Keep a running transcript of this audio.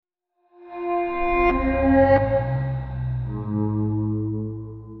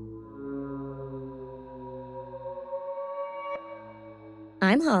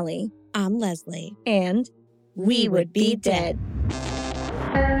I'm Holly. I'm Leslie. And we would be dead.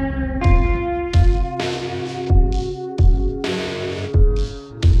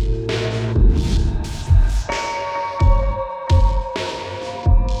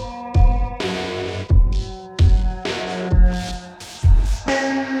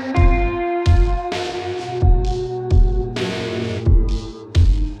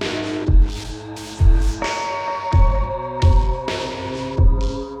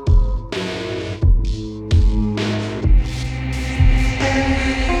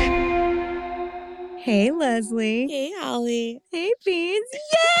 Hey, Leslie. Hey, Holly. Hey, Beans.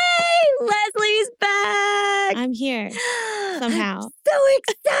 Yay! Leslie's back. I'm here somehow. I'm so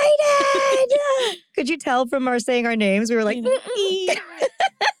excited. Could you tell from our saying our names? We were like,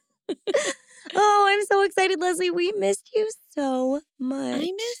 oh, I'm so excited, Leslie. We missed you so much.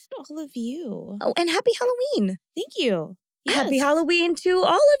 I missed all of you. Oh, and happy Halloween. Thank you. Yes. Happy Halloween to all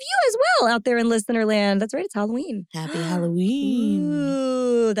of you as well out there in listener land. That's right, it's Halloween. Happy Halloween.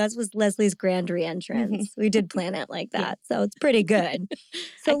 Ooh, that was Leslie's grand re-entrance. We did plan it like that, so it's pretty good.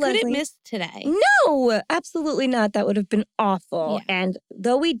 So I couldn't miss today. No, absolutely not. That would have been awful. Yeah. And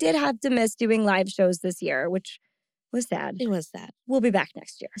though we did have to miss doing live shows this year, which was sad. It was sad. We'll be back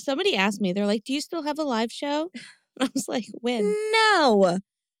next year. Somebody asked me, they're like, do you still have a live show? I was like, when? No,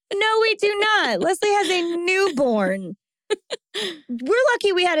 we do not. Leslie has a newborn. We're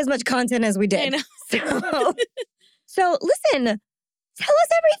lucky we had as much content as we did. I know. So listen, tell us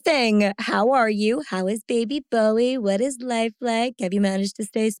everything. How are you? How is baby Bowie? What is life like? Have you managed to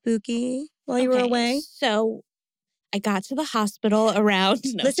stay spooky while you were away? So I got to the hospital around.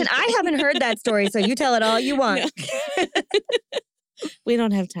 No, listen, I haven't heard that story, so you tell it all you want. No. We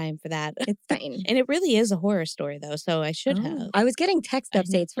don't have time for that. It's fine. And it really is a horror story, though, so I should have. I was getting text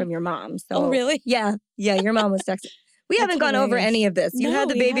updates from your mom. So. Oh, really? Yeah, your mom was texting. We haven't gone over any of this. You had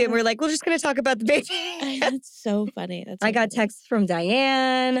the baby and we're like, we're just going to talk about the baby. That's so funny. I got texts from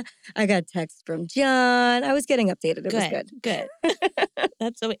Diane. I got texts from John. I was getting updated. It was good. Good.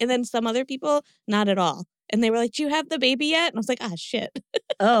 That's so. And then some other people, not at all. And they were like, do you have the baby yet? And I was like, shit.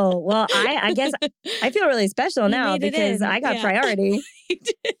 Oh, well, I guess I feel really special now because I got priority. You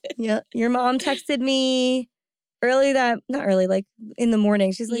did. Yeah. Your mom texted me like in the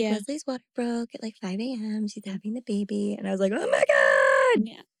morning. She's like, Leslie's water broke at like 5 a.m. She's having the baby. And I was like, oh my God.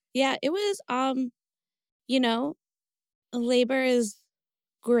 Yeah. Yeah. It was, labor is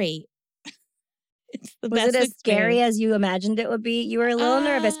great. It's the best. Was it as scary as you imagined it would be? You were a little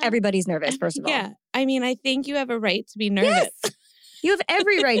nervous. Everybody's nervous, first of all. Yeah. I mean, I think you have a right to be nervous. Yes. You have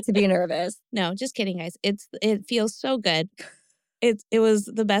every right to be nervous. No, just kidding, guys. It feels so good. It was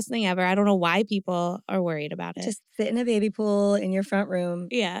the best thing ever. I don't know why people are worried about it. Just sit in a baby pool in your front room.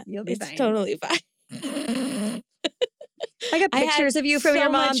 Yeah. You'll be fine. It's totally fine. I got pictures of you from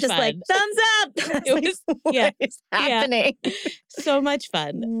your mom just like, thumbs up. It was, what is happening? Yeah. So much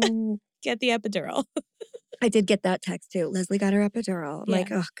fun. Get the epidural. I did get that text too. Leslie got her epidural. I'm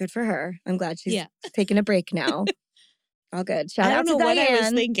like, oh, good for her. I'm glad she's taking a break now. All good. Shout out to Diane. I don't know what I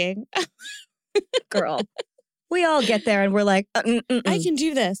was thinking. Girl. We all get there and we're like, I can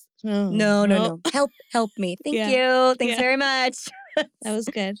do this. No. Help me. Thank you. Thanks very much. That was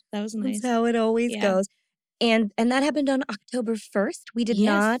good. That was nice. That's how it always goes. And that happened on October 1st. We did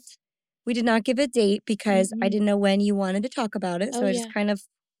not give a date because I didn't know when you wanted to talk about it. So I just kind of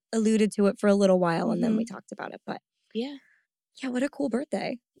alluded to it for a little while and then we talked about it. But yeah, what a cool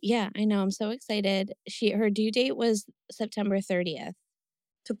birthday. Yeah, I know. I'm so excited. Her due date was September 30th.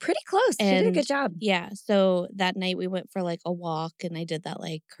 So pretty close. She did a good job. Yeah. So that night we went for like a walk and I did that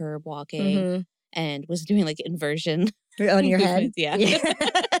like curb walking and was doing like inversion. On your head? Yeah.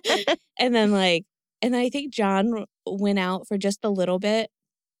 And then and I think John went out for just a little bit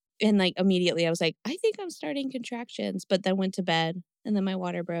and like immediately I was like, I think I'm starting contractions, but then went to bed and then my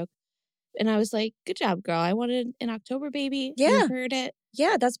water broke. And I was like, good job, girl. I wanted an October baby. Yeah. You heard it.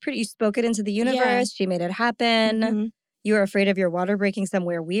 Yeah, that's pretty. You spoke it into the universe. Yeah. She made it happen. You were afraid of your water breaking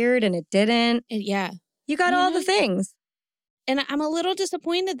somewhere weird and it didn't. You got all the things. And I'm a little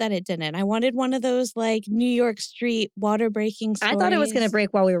disappointed that it didn't. I wanted one of those like New York Street water breaking stories. I thought it was going to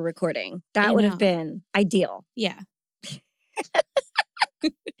break while we were recording. That would have been ideal. Yeah.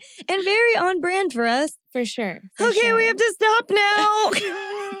 And very on brand for us. For sure. We have to stop now.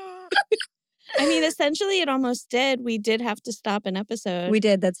 I mean, essentially it almost did. We did have to stop an episode. We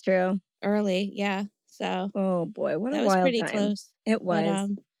did. That's true. Early. Yeah. So. Oh boy. What a wild time. That was pretty close. It was.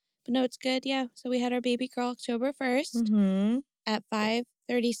 But no, it's good. Yeah. So we had our baby girl October 1st at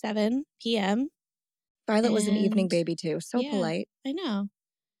 5:37 p.m. Violet was an evening baby too. So polite. I know.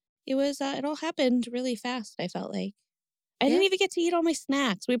 It was, it all happened really fast, I felt like. I didn't even get to eat all my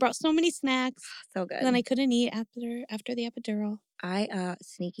snacks. We brought so many snacks. So good. And then I couldn't eat after the epidural. I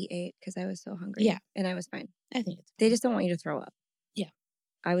sneaky ate because I was so hungry. Yeah. And I was fine. I think it's fine. They just don't want you to throw up. Yeah.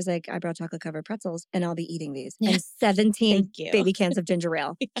 I was like, I brought chocolate-covered pretzels, and I'll be eating these. Yeah. And 17 baby cans of ginger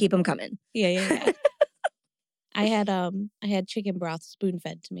ale. Yeah. Keep them coming. Yeah. I had chicken broth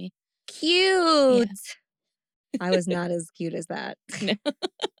spoon-fed to me. Cute. Yeah. I was not as cute as that. No.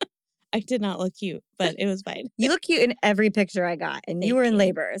 I did not look cute, but it was fine. You look cute in every picture I got, and you were in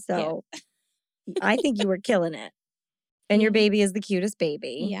labor, so I think you were killing it. And your baby is the cutest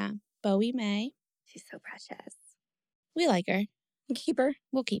baby. Yeah. Bowie May. She's so precious. We like her. Keep her?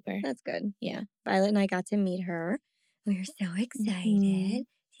 We'll keep her. That's good. Yeah. Violet and I got to meet her. We were so excited. Mm-hmm.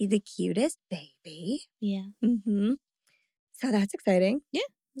 She's the cutest baby. Yeah. Mm-hmm. So that's exciting. Yeah.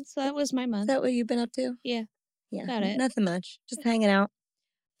 So that was my month. Is that what you've been up to? Yeah. Yeah. Got it. Nothing much. Just hanging out.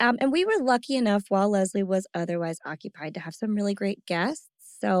 And we were lucky enough while Leslie was otherwise occupied to have some really great guests.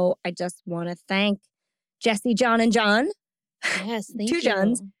 So I just want to thank Jesse, John, and John. Yes, thank you. 2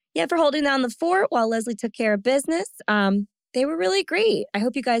 Johns. Yeah, for holding down the fort while Leslie took care of business. They were really great. I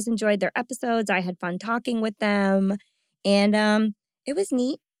hope you guys enjoyed their episodes. I had fun talking with them. And it was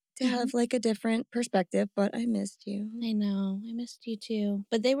neat to have like a different perspective, but I missed you. I know. I missed you too.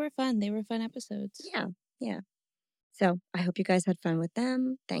 But they were fun. They were fun episodes. Yeah. So I hope you guys had fun with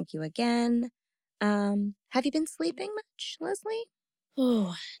them. Thank you again. Have you been sleeping much, Leslie?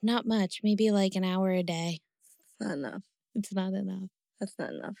 Oh, not much. Maybe like an hour a day. It's not enough. It's not enough. That's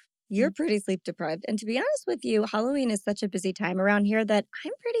not enough. You're pretty sleep deprived. And to be honest with you, Halloween is such a busy time around here that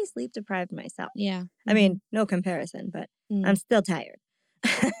I'm pretty sleep deprived myself. Yeah. I mean, no comparison, but I'm still tired.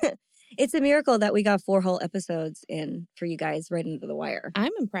 It's a miracle that we got 4 whole episodes in for you guys right into the wire.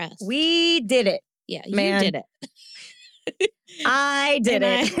 I'm impressed. We did it. Yeah, man. You did it. I did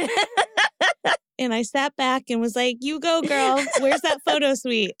it. And I sat back and was like, you go, girl. Where's that photo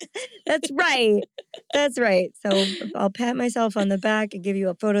suite? That's right. That's right. So I'll pat myself on the back and give you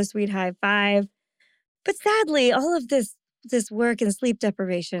a photo suite high five. But sadly, all of this work and sleep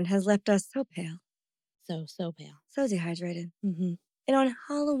deprivation has left us so pale. So pale. So dehydrated. Mm-hmm. And on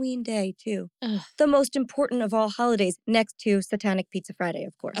Halloween Day, too. Ugh. The most important of all holidays, next to Satanic Pizza Friday,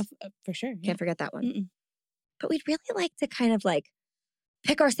 of course. For sure. Yeah. Can't forget that one. Mm-mm. But we'd really like to kind of like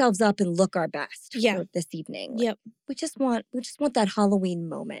pick ourselves up and look our best for this evening. Yep. We just want that Halloween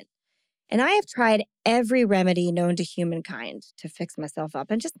moment. And I have tried every remedy known to humankind to fix myself up,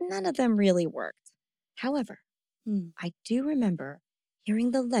 and just none of them really worked. However, I do remember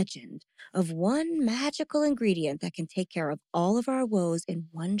hearing the legend of one magical ingredient that can take care of all of our woes in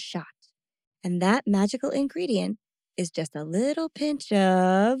one shot. And that magical ingredient is just a little pinch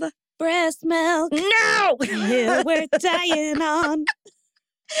of breast milk. No! Hill we're dying on.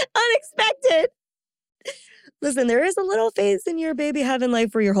 Unexpected. Listen, there is a little phase in your baby having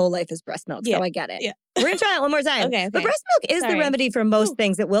life where your whole life is breast milk, so I get it. Yeah. We're going to try it one more time. Okay. But breast milk is the remedy for most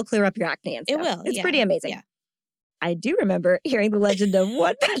things. It will clear up your acne and stuff. It will. It's pretty amazing. Yeah. I do remember hearing the legend of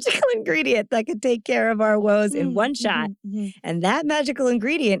one magical ingredient that could take care of our woes in one shot. And that magical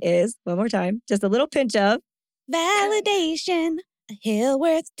ingredient is, one more time, just a little pinch of validation, a hill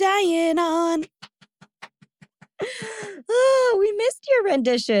worth dying on. Oh, we missed your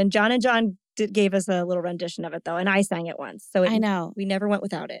rendition. John and John gave us a little rendition of it, though, and I sang it once. So I know. We never went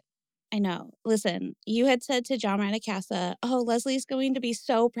without it. I know. Listen, you had said to John Radicassa, oh, Leslie's going to be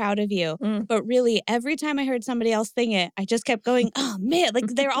so proud of you. But really, every time I heard somebody else sing it, I just kept going, oh, man, like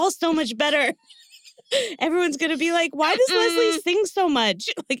they're all so much better. Everyone's going to be like, why does Leslie sing so much?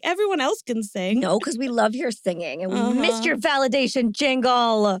 Like everyone else can sing. No, because we love your singing and we missed your validation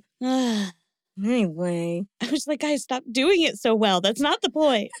jingle. Anyway. I was like, guys, stop doing it so well. That's not the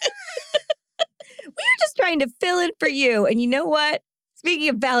point. We were just trying to fill in for you. And you know what? Speaking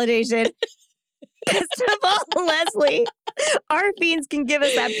of validation, best of all, Leslie, our fiends can give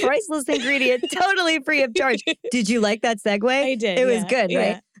us that priceless ingredient totally free of charge. Did you like that segue? I did. It was good,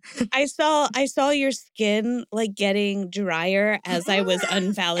 right? I saw your skin like getting drier as I was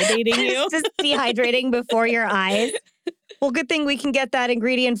unvalidating you. Just dehydrating before your eyes. Well, good thing we can get that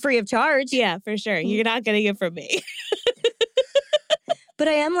ingredient free of charge. Yeah, for sure. You're not getting it from me. But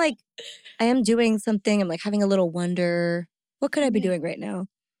I am doing something. I'm like having a little wonder. What could I be doing right now?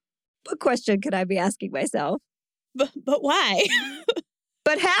 What question could I be asking myself? But why?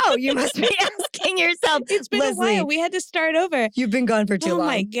 But how? You must be asking yourself. It's been Leslie, a while. We had to start over. You've been gone for too long. Oh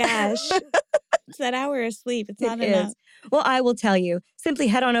my gosh. It's that hour of sleep. It's not It enough. is. Well, I will tell you. Simply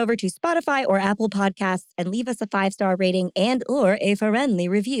head on over to Spotify or Apple Podcasts and leave us a 5-star rating and or a friendly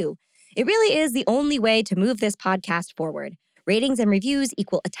review. It really is the only way to move this podcast forward. Ratings and reviews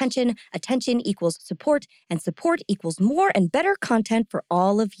equal attention, attention equals support, and support equals more and better content for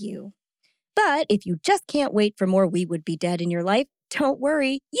all of you. But if you just can't wait for more We Would Be Dead in your life, don't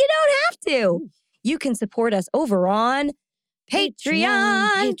worry, you don't have to. You can support us over on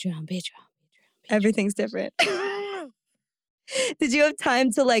Patreon. Patreon. Everything's different. Did you have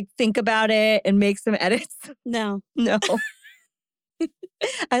time to think about it and make some edits? No. No.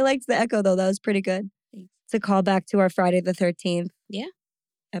 I liked the echo though. That was pretty good. Thanks. It's a callback to our Friday the 13th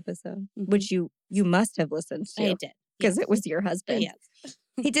episode, which you must have listened to. I did. Because it was your husband. Yes.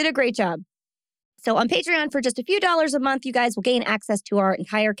 He did a great job. So on Patreon, for just a few dollars a month, you guys will gain access to our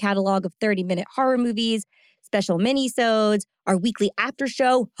entire catalog of 30-minute horror movies, special mini-sodes, our weekly after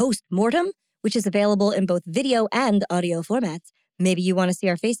show, Host Mortem, which is available in both video and audio formats. Maybe you want to see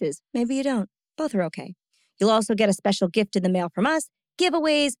our faces. Maybe you don't. Both are okay. You'll also get a special gift in the mail from us,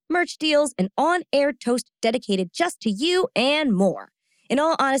 giveaways, merch deals, an on-air toast dedicated just to you, and more. In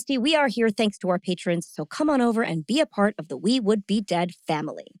all honesty, we are here thanks to our patrons, so come on over and be a part of the We Would Be Dead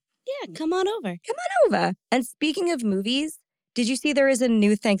family. Yeah, come on over. Come on over. And speaking of movies, did you see there is a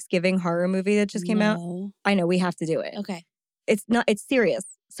new Thanksgiving horror movie that just came out? I know, we have to do it. Okay. It's serious.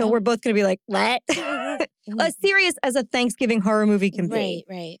 So we're both going to be like, what? As serious as a Thanksgiving horror movie can be.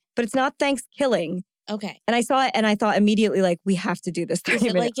 Right. But it's not Thanks-killing. Okay. And I saw it and I thought immediately, we have to do this 30-minute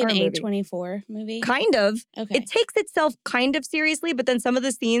Is it like an horror A24 movie? Kind of. Okay. It takes itself kind of seriously, but then some of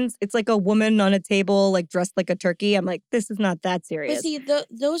the scenes, it's like a woman on a table, dressed like a turkey. I'm like, this is not that serious. But see,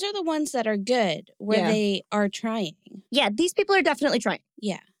 those are the ones that are good, where they are trying. Yeah, these people are definitely trying.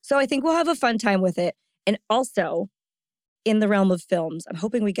 Yeah. So I think we'll have a fun time with it. And also, in the realm of films, I'm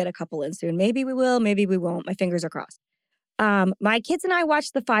hoping we get a couple in soon. Maybe we will, maybe we won't. My fingers are crossed. My kids and I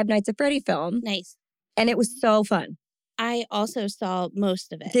watched the Five Nights at Freddy film. Nice. And it was so fun. I also saw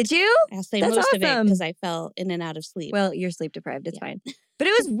most of it. Did you? I'll say That's most of it awesome. because I fell in and out of sleep. Well, you're sleep deprived. It's fine. But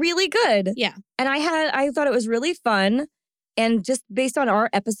it was really good. Yeah. And I thought it was really fun. And just based on our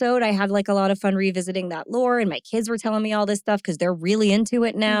episode, I had a lot of fun revisiting that lore. And my kids were telling me all this stuff because they're really into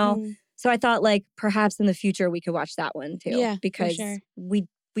it now. Mm-hmm. So I thought perhaps in the future we could watch that one too. Yeah, because for sure. we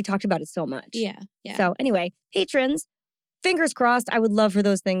talked about it so much. Yeah. So anyway, patrons, fingers crossed. I would love for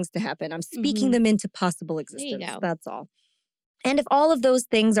those things to happen. I'm speaking them into possible existence. There you go. That's all. And if all of those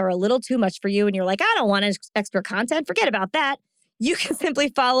things are a little too much for you and you're like, I don't want extra content, forget about that. You can simply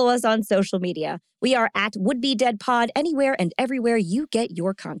follow us on social media. We are at WouldBeDeadPod anywhere and everywhere you get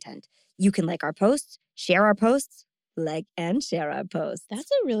your content. You can like our posts, share our posts, like and share our posts. That's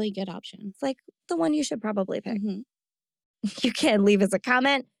a really good option. It's the one you should probably pick. Mm-hmm. You can leave us a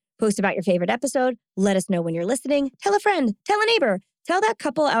comment, post about your favorite episode, let us know when you're listening, tell a friend, tell a neighbor, tell that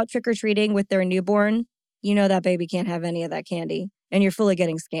couple out trick-or-treating with their newborn, you know that baby can't have any of that candy, and you're fully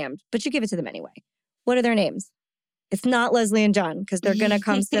getting scammed, but you give it to them anyway. What are their names? It's not Leslie and John, because they're going to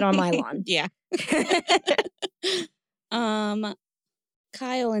come sit on my lawn. Yeah.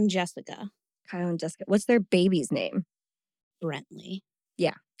 Kyle and Jessica. Kyle and Jessica. What's their baby's name? Brentley.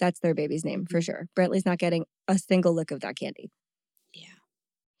 Yeah, that's their baby's name, for sure. Brentley's not getting a single lick of that candy. Yeah.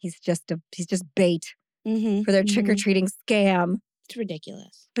 He's just bait for their trick-or-treating scam. It's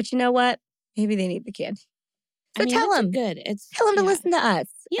ridiculous. But you know what? Maybe they need the candy. So tell them. Good. Tell them to listen to us.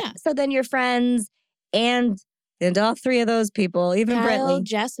 Yeah. So then your friends and all three of those people, even Kyle, Brentley.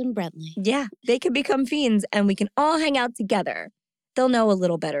 Jess, and Brentley. Yeah, they can become fiends and we can all hang out together. They'll know a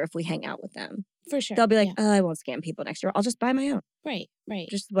little better if we hang out with them. For sure. They'll be like, oh, I won't scam people next year. I'll just buy my own. Right.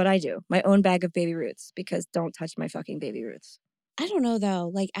 Just what I do. My own bag of baby roots, because don't touch my fucking baby roots. I don't know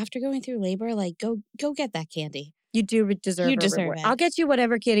though. After going through labor, go get that candy. You do deserve it. I'll get you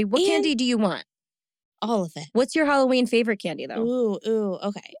whatever candy. What candy do you want? All of it. What's your Halloween favorite candy though? Ooh,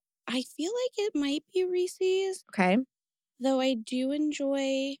 okay. I feel like it might be Reese's. Okay. Though I do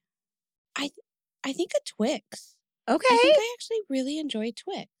enjoy, I think a Twix. Okay. I think I actually really enjoy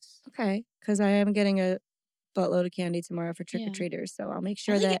Twix. Okay. Because I am getting a buttload of candy tomorrow for trick-or-treaters, so I'll make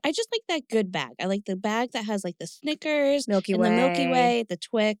sure I just like that good bag. I like the bag that has the Snickers, Milky Way, the Milky Way, the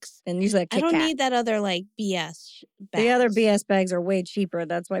Twix. And usually a Kit Kat. I don't need that other BS bags. The other BS bags are way cheaper.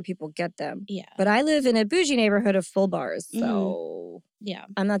 That's why people get them. Yeah. But I live in a bougie neighborhood of full bars, so yeah,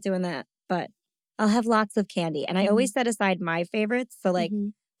 I'm not doing that. But I'll have lots of candy. And I always set aside my favorites. So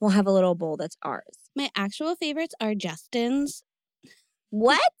we'll have a little bowl that's ours. My actual favorites are Justin's.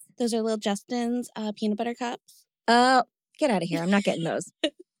 What? Those are little Justin's peanut butter cups. Oh, get out of here. I'm not getting those.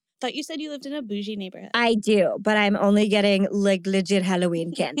 Thought you said you lived in a bougie neighborhood. I do, but I'm only getting legit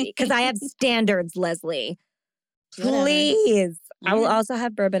Halloween candy because I have standards, Leslie. Please. I will also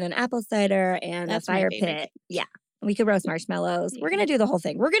have bourbon and apple cider and That's a fire pit. Yeah. We could roast marshmallows. We're going to do the whole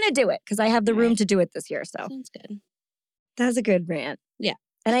thing. We're going to do it because I have the room to do it this year. So sounds good. That's a good rant. Yeah.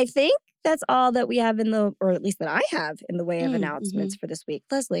 And I think that's all that we have or at least that I have in the way of announcements for this week.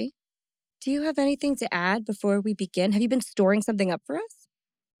 Leslie, do you have anything to add before we begin? Have you been storing something up for us?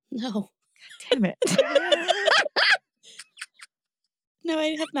 No. God damn it. No,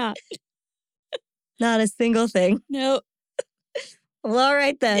 I have not. Not a single thing. No. Well, all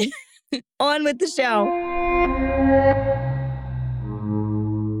right then. On with the show.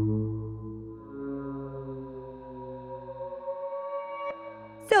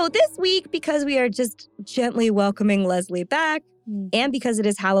 So this week, because we are just gently welcoming Leslie back, and because it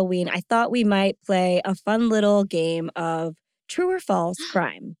is Halloween, I thought we might play a fun little game of true or false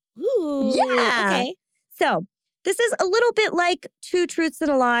crime. Ooh. Yeah. Okay. So this is a little bit like Two Truths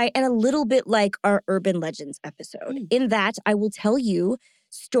and a Lie and a little bit like our Urban Legends episode, in that I will tell you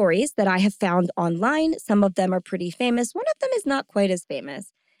stories that I have found online. Some of them are pretty famous. One of them is not quite as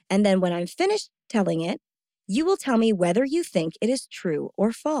famous. And then when I'm finished telling it, you will tell me whether you think it is true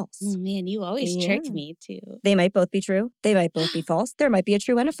or false. Oh, man, you always trick me, too. They might both be true. They might both be false. There might be a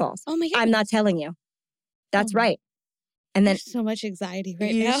true and a false. Oh, my goodness. I'm not telling you. That's right. And then so much anxiety now.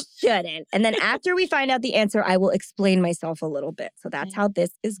 You shouldn't. And then after we find out the answer, I will explain myself a little bit. So that's how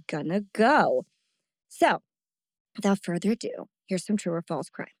this is gonna go. So, without further ado, here's some true or false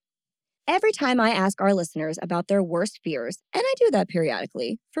crime. Every time I ask our listeners about their worst fears, and I do that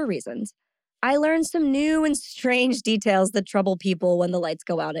periodically for reasons, I learn some new and strange details that trouble people when the lights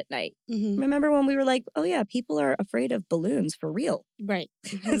go out at night. Remember when we were like, oh yeah, people are afraid of balloons for real. Right.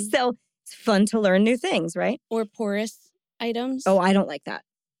 So it's fun to learn new things, right? Or porous items. Oh, I don't like that.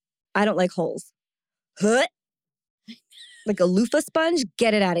 I don't like holes. Huh? Like a loofah sponge?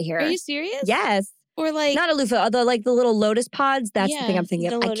 Get it out of here. Are you serious? Yes. Or like... Not a loofah, the little lotus pods. That's the thing I'm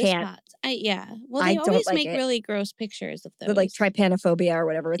thinking of. I can't. Pods. Well, they always make really gross pictures of those. The, like trypanophobia or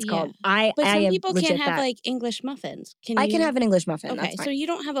whatever it's called. But some people can't have like English muffins. I can have an English muffin. Okay, that's fine. so you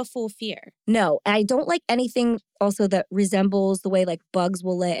don't have a full fear. No, I don't like anything also that resembles the way like bugs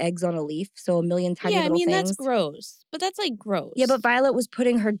will lay eggs on a leaf. So a million tiny little things. That's gross. But that's like gross. Yeah, but Violet was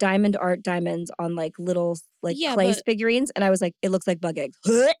putting her diamond art diamonds on like little clay figurines. And I was like, it looks like bug eggs.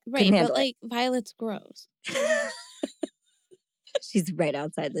 Right, but like Violet's gross. She's right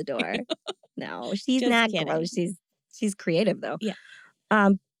outside the door. No, she's not gross. She's creative though. Yeah.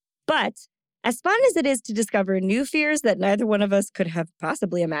 But as fun as it is to discover new fears that neither one of us could have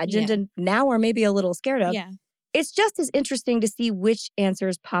possibly imagined and now are maybe a little scared of, it's just as interesting to see which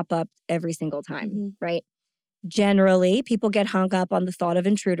answers pop up every single time, right? Generally, people get hung up on the thought of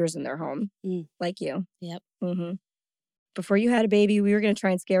intruders in their home, like you. Yep. Before you had a baby, we were going to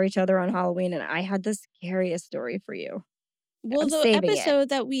try and scare each other on Halloween, and I had the scariest story for you. Well, the episode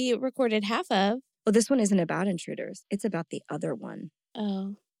that we recorded half of. Well, this one isn't about intruders. It's about the other one.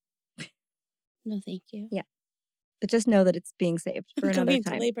 Oh. No, thank you. Yeah. But just know that it's being saved for another time.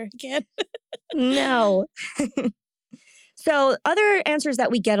 Going into labor again. No. So other answers that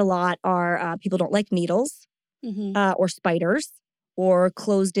we get a lot are people don't like needles or spiders or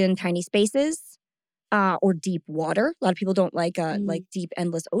closed in tiny spaces or deep water. A lot of people don't like deep,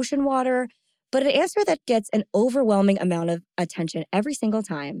 endless ocean water. But an answer that gets an overwhelming amount of attention every single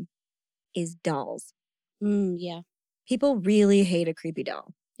time is dolls. Yeah. People really hate a creepy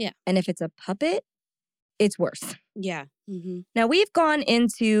doll. Yeah. And if it's a puppet, it's worse. Yeah. Now, we've gone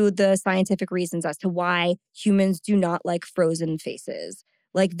into the scientific reasons as to why humans do not like frozen faces,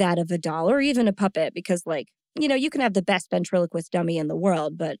 like that of a doll or even a puppet, because you can have the best ventriloquist dummy in the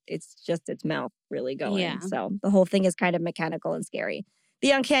world, but it's just its mouth really going. Yeah. So the whole thing is kind of mechanical and scary. The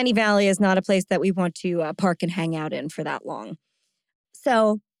uncanny valley is not a place that we want to park and hang out in for that long.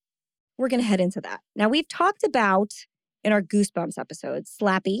 So we're going to head into that. Now, we've talked about in our Goosebumps episode,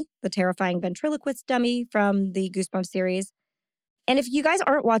 Slappy, the terrifying ventriloquist dummy from the Goosebumps series. And if you guys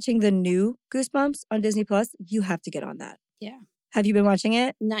aren't watching the new Goosebumps on Disney Plus, you have to get on that. Yeah. Have you been watching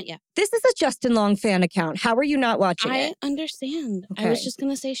it? Not yet. This is a Justin Long fan account. How are you not watching it? I understand. Okay. I was just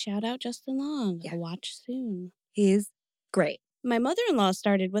going to say shout out Justin Long. Yeah. I'll watch soon. He's great. My mother-in-law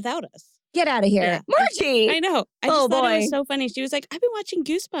started without us. Get out of here. Yeah. Margie! I know. I just thought it was so funny. She was like, I've been watching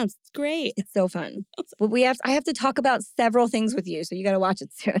Goosebumps. It's great. It's so fun. But I have to talk about several things with you, so you got to watch it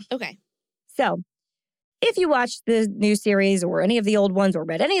soon. Okay. So, if you watched the new series or any of the old ones or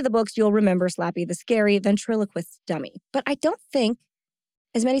read any of the books, you'll remember Slappy, the scary ventriloquist dummy. But I don't think,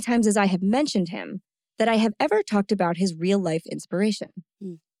 as many times as I have mentioned him, that I have ever talked about his real-life inspiration.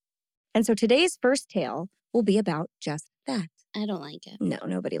 And so today's first tale will be about just that. I don't like it. No,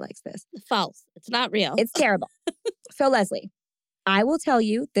 nobody likes this. False. It's not real. It's terrible. So, Leslie, I will tell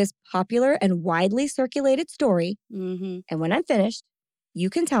you this popular and widely circulated story. And when I'm finished, you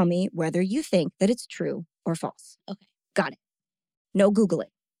can tell me whether you think that it's true or false. Okay. Got it. No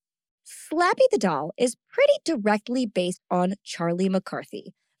Googling. Slappy the Doll is pretty directly based on Charlie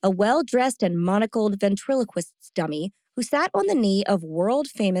McCarthy, a well-dressed and monocled ventriloquist dummy who sat on the knee of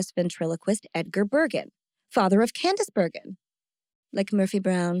world-famous ventriloquist Edgar Bergen, father of Candace Bergen. Like Murphy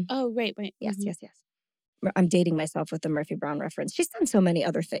Brown. Oh, right. Yes, yes. I'm dating myself with the Murphy Brown reference. She's done so many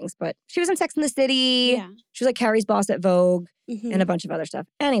other things, but she was in Sex and the City. Yeah. She was like Carrie's boss at Vogue and a bunch of other stuff.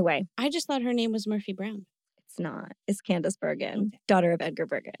 Anyway. I just thought her name was Murphy Brown. It's not. It's Candace Bergen, daughter of Edgar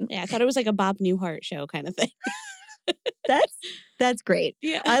Bergen. Yeah, I thought it was like a Bob Newhart show kind of thing. That's great.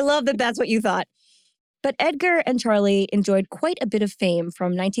 Yeah. I love that that's what you thought. But Edgar and Charlie enjoyed quite a bit of fame from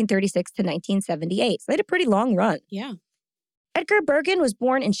 1936 to 1978. So they had a pretty long run. Yeah. Edgar Bergen was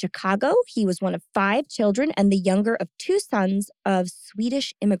born in Chicago. He was one of 5 children and the younger of 2 sons of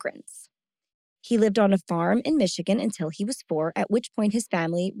Swedish immigrants. He lived on a farm in Michigan until he was 4, at which point his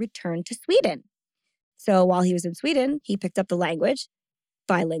family returned to Sweden. So while he was in Sweden, he picked up the language.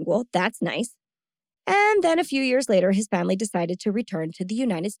 Bilingual, that's nice. And then a few years later, his family decided to return to the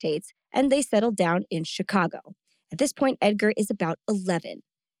United States, and they settled down in Chicago. At this point, Edgar is about 11.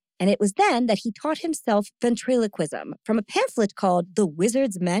 And it was then that he taught himself ventriloquism from a pamphlet called The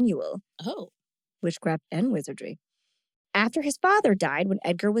Wizard's Manual. Oh. Witchcraft and wizardry. After his father died when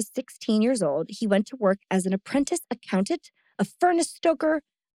Edgar was 16 years old, he went to work as an apprentice accountant, a furnace stoker,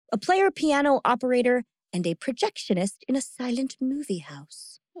 a player piano operator, and a projectionist in a silent movie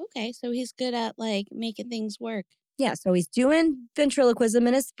house. Okay, so he's good at, like, making things work. Yeah, so he's doing ventriloquism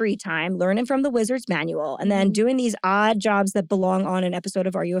in his free time, learning from the Wizard's Manual, and then doing these odd jobs that belong on an episode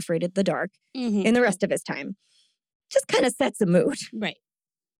of Are You Afraid of the Dark in the rest of his time. Just kind of sets the mood. Right.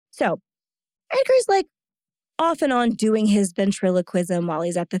 So Edgar's like off and on doing his ventriloquism while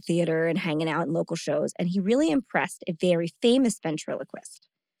he's at the theater and hanging out in local shows, and he really impressed a very famous ventriloquist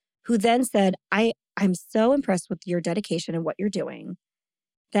who then said, I'm so impressed with your dedication and what you're doing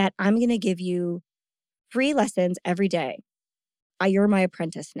that I'm going to give you free lessons every day. You're my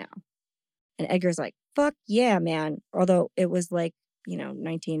apprentice now. And Edgar's like, fuck yeah, man. Although it was like,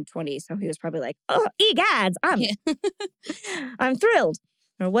 1920. So he was probably like, oh, egads, I'm thrilled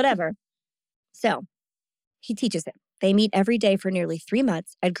or whatever. So he teaches him. They meet every day for nearly 3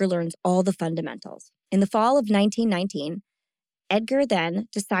 months. Edgar learns all the fundamentals. In the fall of 1919, Edgar then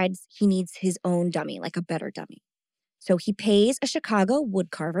decides he needs his own dummy, like a better dummy. So he pays a Chicago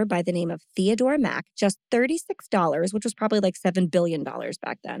woodcarver by the name of Theodore Mack just $36, which was probably like $7 billion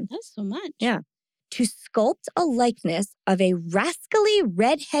back then. That's so much. Yeah. To sculpt a likeness of a rascally,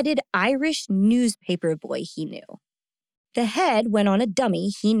 red-headed Irish newspaper boy he knew. The head went on a dummy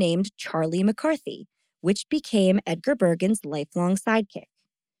he named Charlie McCarthy, which became Edgar Bergen's lifelong sidekick.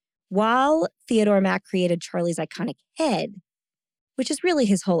 While Theodore Mack created Charlie's iconic head, which is really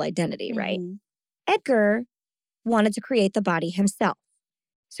his whole identity, right? Edgar wanted to create the body himself.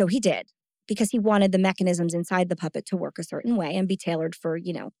 So he did, because he wanted the mechanisms inside the puppet to work a certain way and be tailored for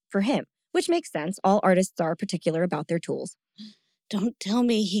him, which makes sense. All artists are particular about their tools. Don't tell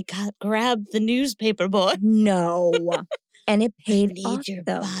me he grabbed the newspaper boy. No. And it paid I off, need your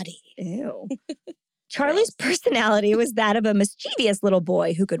though. body. Ew. Charlie's personality was that of a mischievous little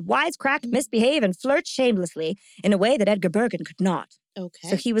boy who could wisecrack, misbehave, and flirt shamelessly in a way that Edgar Bergen could not. Okay.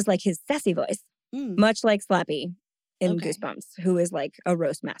 So he was like his sassy voice, much like Slappy in Goosebumps, who is like a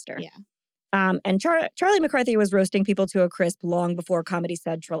roast master. Yeah. And Charlie McCarthy was roasting people to a crisp long before Comedy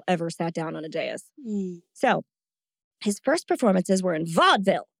Central ever sat down on a dais. So his first performances were in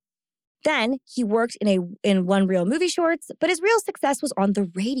vaudeville. Then he worked in one reel movie shorts, but his real success was on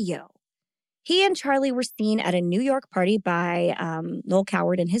the radio. He and Charlie were seen at a New York party by Noel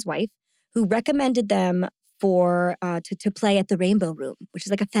Coward and his wife, who recommended them to play at the Rainbow Room, which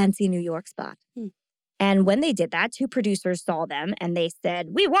is like a fancy New York spot. And when they did that, 2 producers saw them and they said,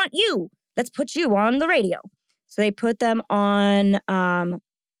 "We want you. Let's put you on the radio." So they put them on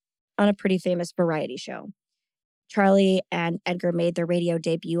a pretty famous variety show. Charlie and Edgar made their radio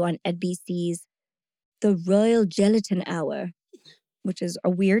debut on NBC's The Royal Gelatin Hour, which is a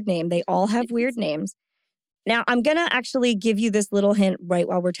weird name. They all have weird names. Now, I'm going to actually give you this little hint right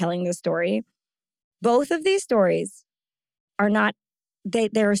while we're telling this story. Both of these stories are not,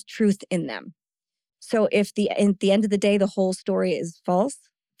 there is truth in them. So if at the end of the day, the whole story is false,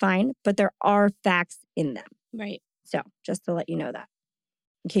 fine, but there are facts in them. Right. So just to let you know that.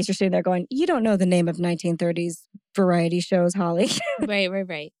 In case you're sitting there going, you don't know the name of 1930s variety shows, Holly.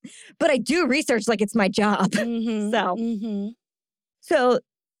 Right. But I do research like it's my job. So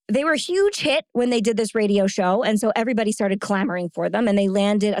they were a huge hit when they did this radio show. And so everybody started clamoring for them. And they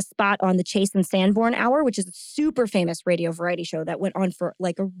landed a spot on the Chase and Sanborn Hour, which is a super famous radio variety show that went on for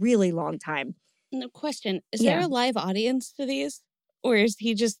like a really long time. No question. Is there a live audience to these? Or is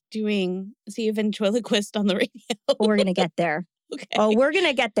he a ventriloquist on the radio? We're going to get there. Okay. Oh, we're going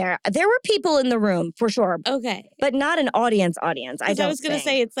to get there. There were people in the room, for sure. Okay. But not an audience, I was going to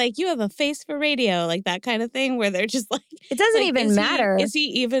say, it's like, you have a face for radio, like that kind of thing, where they're just like... It doesn't even matter. Is he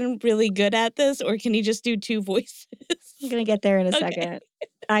even really good at this, or can he just do two voices? I'm going to get there in a second.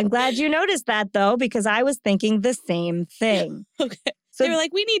 I'm glad you noticed that, though, because I was thinking the same thing. Okay. So they were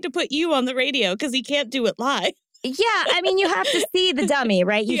like, we need to put you on the radio because he can't do it live. Yeah, I mean, you have to see the dummy,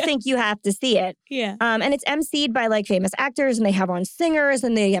 right? You think you have to see it. Yeah. And it's emceed by like famous actors, and they have on singers,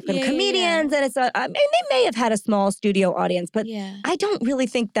 and they have comedians, and it's and they may have had a small studio audience, but I don't really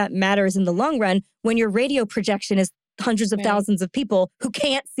think that matters in the long run when your radio projection is hundreds of thousands of people who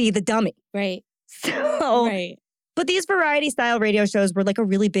can't see the dummy. Right. So, but these variety-style radio shows were like a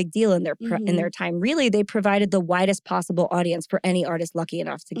really big deal in their time. Really, they provided the widest possible audience for any artist lucky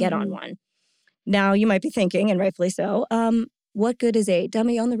enough to get on one. Now, you might be thinking, and rightfully so, what good is a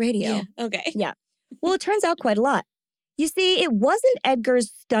dummy on the radio? Yeah, okay. Yeah. Well, it turns out quite a lot. You see, it wasn't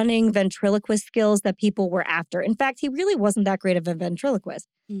Edgar's stunning ventriloquist skills that people were after. In fact, he really wasn't that great of a ventriloquist.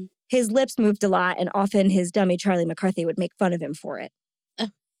 His lips moved a lot, and often his dummy, Charlie McCarthy, would make fun of him for it.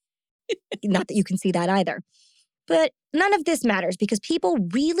 Not that you can see that either. But none of this matters because people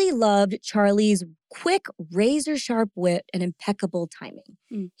really loved Charlie's quick, razor-sharp wit and impeccable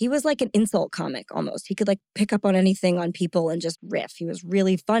timing. He was like an insult comic almost. He could like pick up on anything on people and just riff. He was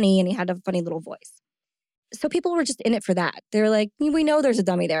really funny and he had a funny little voice. So people were just in it for that. They're like, we know there's a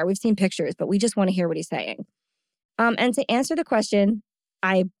dummy there. We've seen pictures, but we just want to hear what he's saying. And to answer the question,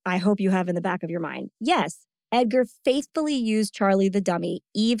 I hope you have in the back of your mind, yes, Edgar faithfully used Charlie the dummy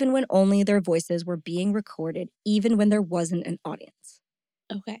even when only their voices were being recorded, even when there wasn't an audience.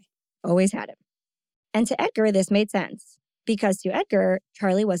 Okay. Always had him. And to Edgar, this made sense. Because to Edgar,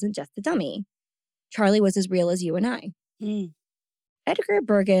 Charlie wasn't just a dummy. Charlie was as real as you and I. Edgar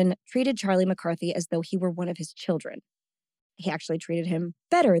Bergen treated Charlie McCarthy as though he were one of his children. He actually treated him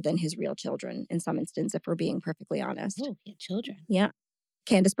better than his real children in some instance, if we're being perfectly honest. Oh, he had children. Yeah.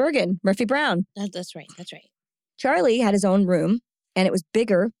 Candace Bergen, Murphy Brown. That's right. Charlie had his own room, and it was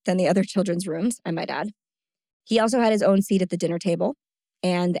bigger than the other children's rooms, I might add. He also had his own seat at the dinner table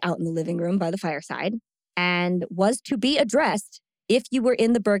and out in the living room by the fireside, and was to be addressed, if you were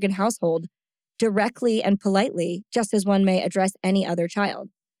in the Bergen household, directly and politely, just as one may address any other child.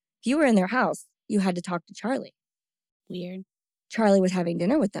 If you were in their house, you had to talk to Charlie. Weird. Charlie was having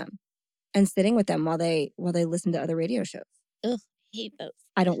dinner with them and sitting with them while they listened to other radio shows. Ugh, hate those.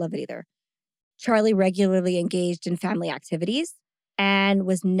 I don't love it either. Charlie regularly engaged in family activities and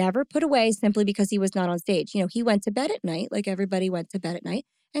was never put away simply because he was not on stage. You know, he went to bed at night, like everybody went to bed at night,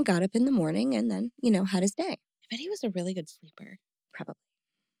 and got up in the morning and then, had his day. I bet he was a really good sleeper. Probably.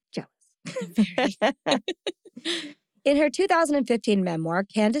 Jealous. Very. In her 2015 memoir,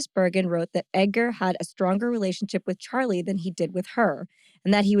 Candace Bergen wrote that Edgar had a stronger relationship with Charlie than he did with her,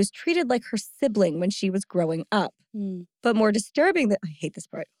 and that he was treated like her sibling when she was growing up. But more disturbing than... I hate this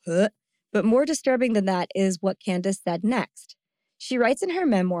part. But more disturbing than that is what Candace said next. She writes in her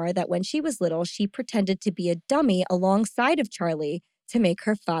memoir that when she was little, she pretended to be a dummy alongside of Charlie to make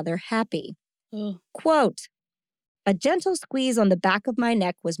her father happy. Quote, "A gentle squeeze on the back of my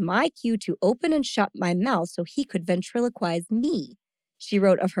neck was my cue to open and shut my mouth so he could ventriloquize me," she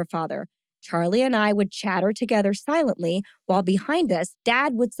wrote of her father. "Charlie and I would chatter together silently, while behind us,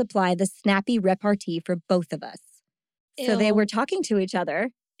 Dad would supply the snappy repartee for both of us." Ew. So they were talking to each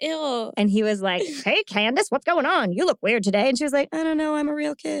other. Ew. And he was like, "Hey, Candace, what's going on? You look weird today." And she was like, "I don't know. I'm a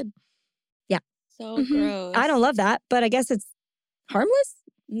real kid." Yeah. So gross. I don't love that, but I guess it's harmless?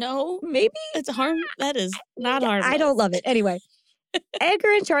 No. Maybe? It's that is not harmless. I don't love it. Anyway,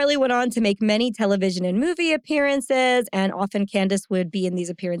 Edgar and Charlie went on to make many television and movie appearances, and often Candace would be in these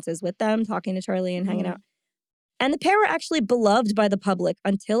appearances with them, talking to Charlie and hanging out. And the pair were actually beloved by the public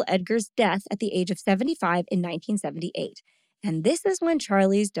until Edgar's death at the age of 75 in 1978. And this is when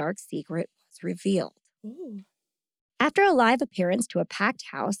Charlie's dark secret was revealed. Ooh. After a live appearance to a packed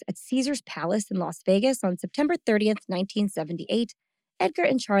house at Caesar's Palace in Las Vegas on September 30th, 1978, Edgar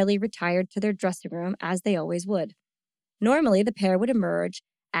and Charlie retired to their dressing room as they always would. Normally, the pair would emerge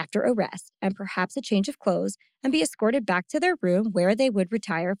after a rest and perhaps a change of clothes and be escorted back to their room where they would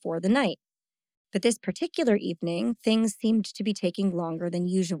retire for the night. But this particular evening, things seemed to be taking longer than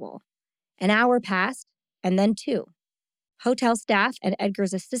usual. An hour passed, and then 2. Hotel staff and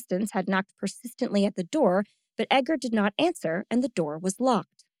Edgar's assistants had knocked persistently at the door, but Edgar did not answer, and the door was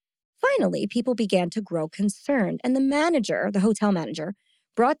locked. Finally, people began to grow concerned, and the hotel manager,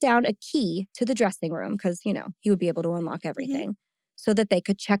 brought down a key to the dressing room because, he would be able to unlock everything, so that they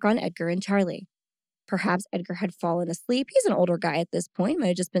could check on Edgar and Charlie. perhaps Edgar had fallen asleep. He's an older guy at this point, might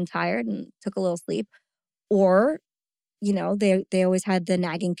have just been tired and took a little sleep. Or, they always had the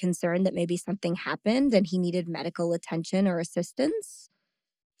nagging concern that maybe something happened and he needed medical attention or assistance.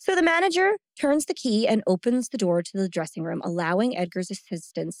 So the manager turns the key and opens the door to the dressing room, allowing Edgar's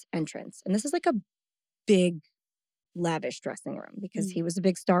assistant's entrance. And this is like a big, lavish dressing room because he was a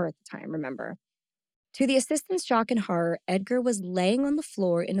big star at the time, remember? To the assistant's shock and horror, Edgar was laying on the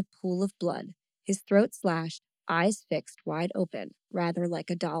floor in a pool of blood, his throat slashed, eyes fixed wide open, rather like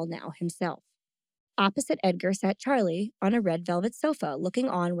a doll now himself. Opposite Edgar sat Charlie on a red velvet sofa, looking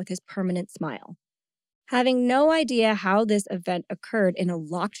on with his permanent smile. Having no idea how this event occurred in a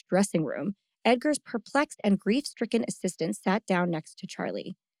locked dressing room, Edgar's perplexed and grief-stricken assistant sat down next to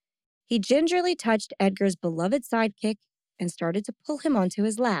Charlie. He gingerly touched Edgar's beloved sidekick and started to pull him onto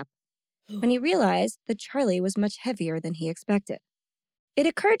his lap, when he realized that Charlie was much heavier than he expected. It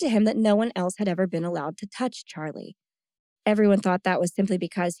occurred to him that no one else had ever been allowed to touch Charlie. Everyone thought that was simply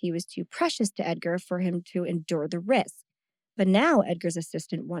because he was too precious to Edgar for him to endure the risk. But now Edgar's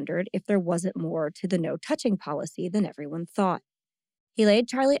assistant wondered if there wasn't more to the no-touching policy than everyone thought. He laid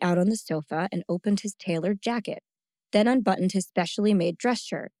Charlie out on the sofa and opened his tailored jacket, then unbuttoned his specially made dress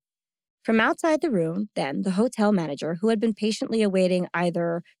shirt. From outside the room, then, the hotel manager, who had been patiently awaiting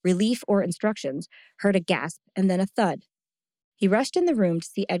either relief or instructions, heard a gasp and then a thud. He rushed in the room to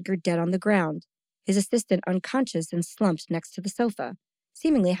see Edgar dead on the ground, his assistant unconscious and slumped next to the sofa,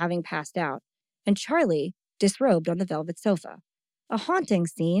 seemingly having passed out, and Charlie disrobed on the velvet sofa. A haunting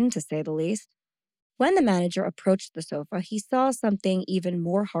scene, to say the least. When the manager approached the sofa, he saw something even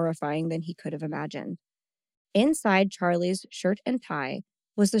more horrifying than he could have imagined. Inside Charlie's shirt and tie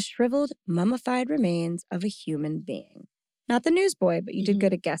was the shriveled, mummified remains of a human being. Not the newsboy, but you did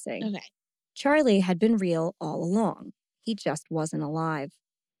good at guessing. Okay. Charlie had been real all along. He just wasn't alive.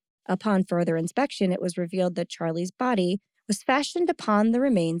 Upon further inspection, it was revealed that Charlie's body was fashioned upon the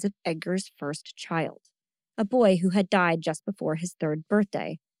remains of Edgar's first child, a boy who had died just before his 3rd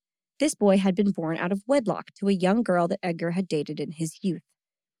birthday. This boy had been born out of wedlock to a young girl that Edgar had dated in his youth.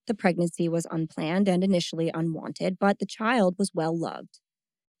 The pregnancy was unplanned and initially unwanted, but the child was well loved.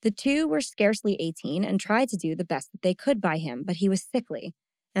 The two were scarcely 18 and tried to do the best that they could by him, but he was sickly,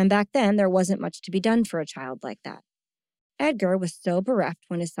 and back then there wasn't much to be done for a child like that. Edgar was so bereft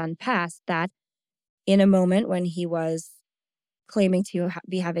when his son passed that, in a moment when he was claiming to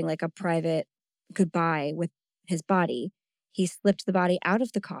be having like a private goodbye with his body, he slipped the body out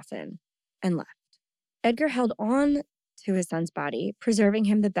of the coffin and left. Edgar held on to his son's body, preserving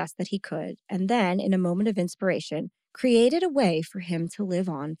him the best that he could, and then, in a moment of inspiration, created a way for him to live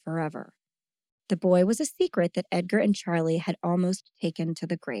on forever. The boy was a secret that Edgar and Charlie had almost taken to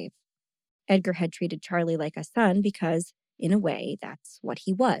the grave. Edgar had treated Charlie like a son because, in a way, that's what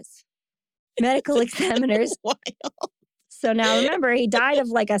he was. Medical examiners... Wild. So now remember, he died of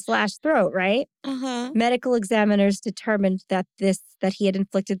like a slashed throat, right? Uh-huh. Medical examiners determined that he had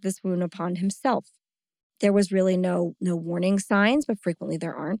inflicted this wound upon himself. There was really no warning signs, but frequently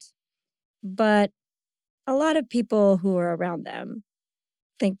there aren't. But a lot of people who were around them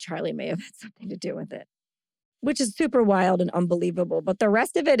think Charlie may have had something to do with it, which is super wild and unbelievable. But the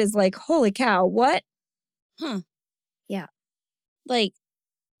rest of it is like, holy cow, what? Huh. Yeah. Like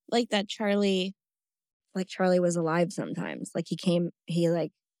that Charlie... Like Charlie was alive sometimes. Like he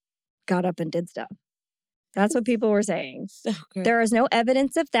like got up and did stuff. That's what people were saying. So good. There is no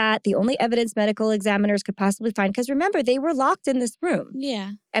evidence of that. The only evidence medical examiners could possibly find, because remember, they were locked in this room.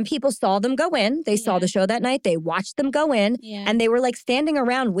 Yeah. And people saw them go in. They saw the show that night. They watched them go in. Yeah. And they were like standing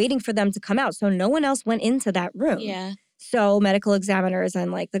around waiting for them to come out. So no one else went into that room. Yeah. So medical examiners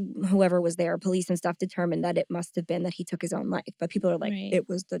and like whoever was there, police and stuff, determined that it must have been that he took his own life. But people are like, It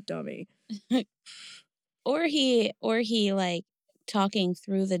was the dummy. Or he like talking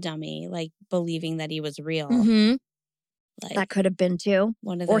through the dummy, like believing that he was real. Mm-hmm. Like, that could have been too.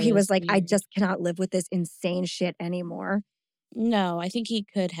 Or he was like, weird. I just cannot live with this insane shit anymore. No, I think he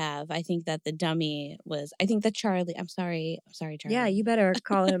could have. I think that the dummy was, I think that Charlie, I'm sorry, Charlie. Yeah, you better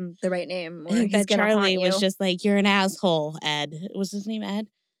call him the right name. I think that Charlie was just like, you're an asshole, Ed. Was his name Ed?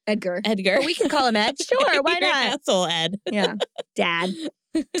 Edgar. But we can call him Ed. Sure, why you're not? An asshole, Ed. Yeah. Dad.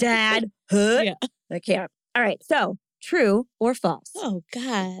 Hood. Yeah. I can't. All right, so true or false? Oh,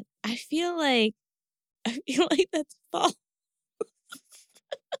 God. I feel like that's false.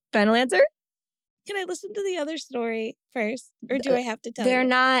 Final answer? Can I listen to the other story first? Or do I have to tell They're you?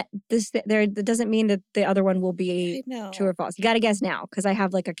 not, that doesn't mean that the other one will be true or false. You got to guess now, because I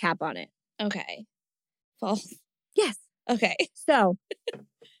have like a cap on it. Okay. False. Yes. Okay. So,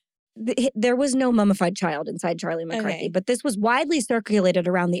 there was no mummified child inside Charlie McCarthy, but this was widely circulated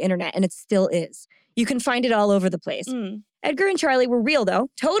around the internet, and it still is. You can find it all over the place. Edgar and Charlie were real, though.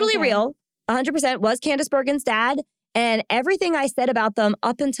 Totally real. 100% was Candace Bergen's dad. And everything I said about them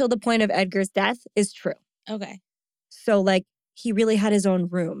up until the point of Edgar's death is true. Okay. So, like, he really had his own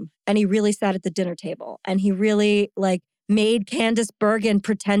room. And he really sat at the dinner table. And he really, like, made Candace Bergen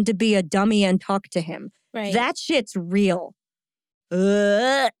pretend to be a dummy and talk to him. Right. That shit's real.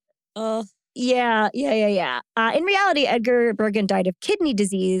 Ugh. Yeah. In reality, Edgar Bergen died of kidney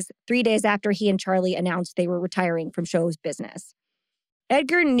disease 3 days after he and Charlie announced they were retiring from show business.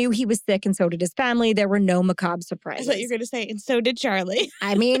 Edgar knew he was sick, and so did his family. There were no macabre surprises. I thought you were going to say, and so did Charlie.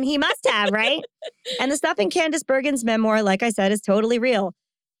 I mean, he must have, right? And the stuff in Candace Bergen's memoir, like I said, is totally real.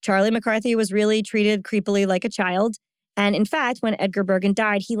 Charlie McCarthy was really treated creepily like a child. And in fact, when Edgar Bergen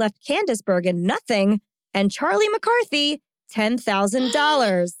died, he left Candace Bergen nothing and Charlie McCarthy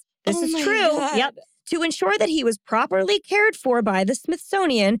 $10,000. This is true. God. Yep. To ensure that he was properly cared for by the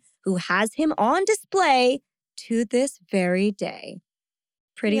Smithsonian, who has him on display to this very day.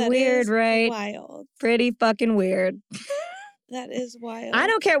 Pretty weird, right? Wild. Pretty fucking weird. That is wild. I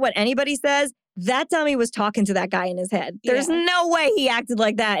don't care what anybody says. That dummy was talking to that guy in his head. There's no way he acted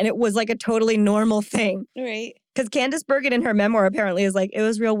like that, and it was like a totally normal thing. Right. Because Candace Bergen in her memoir apparently is like, it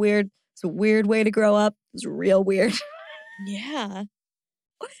was real weird. It's a weird way to grow up. It was real weird. Yeah.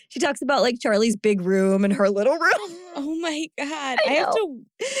 She talks about like Charlie's big room and her little room. Oh my God. I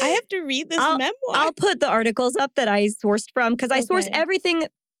have to read this memoir. I'll put the articles up that I sourced from because I sourced everything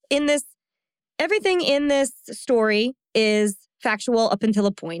in this story is factual up until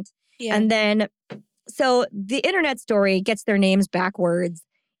a point. Yeah. And then, so the internet story gets their names backwards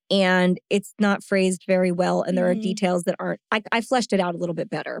and it's not phrased very well. And there are details that aren't, I fleshed it out a little bit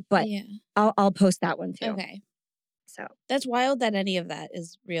better, but I'll post that one too. Okay. So that's wild that any of that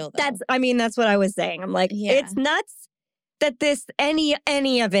is real, though. That's what I was saying. I'm like, it's nuts that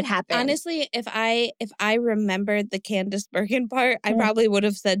any of it happened. Honestly, if I remembered the Candace Bergen part, I probably would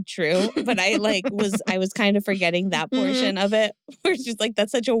have said true. But I was kind of forgetting that portion of it. Where it's just like,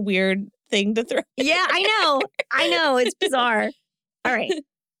 that's such a weird thing to throw. Yeah, I know. It's bizarre. All right.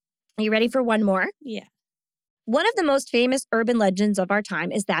 Are you ready for one more? Yeah. One of the most famous urban legends of our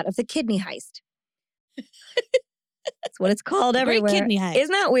time is that of the kidney heist. That's what it's called everywhere. Kidney heist.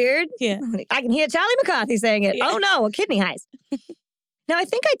 Isn't that weird? Yeah. I can hear Charlie McCarthy saying it. Yeah. Oh no, a kidney heist. Now, I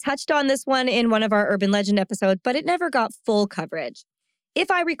think I touched on this one in one of our urban legend episodes, but it never got full coverage.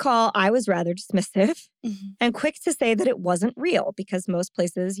 If I recall, I was rather dismissive and quick to say that it wasn't real because most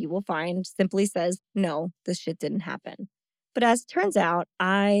places you will find simply says, no, this shit didn't happen. But as it turns out,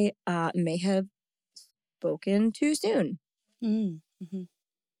 I may have spoken too soon. Mm-hmm.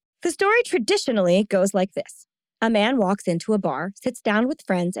 The story traditionally goes like this. A man walks into a bar, sits down with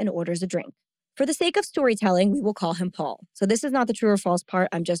friends, and orders a drink. For the sake of storytelling, we will call him Paul. So this is not the true or false part.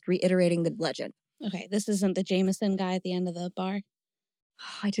 I'm just reiterating the legend. Okay, this isn't the Jameson guy at the end of the bar?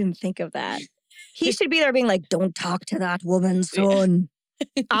 Oh, I didn't think of that. He should be there being like, don't talk to that woman, son.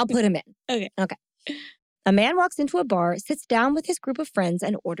 I'll put him in. Okay. A man walks into a bar, sits down with his group of friends,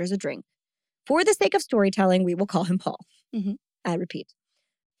 and orders a drink. For the sake of storytelling, we will call him Paul. Mm-hmm. I repeat.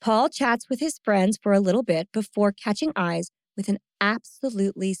 Paul chats with his friends for a little bit before catching eyes with an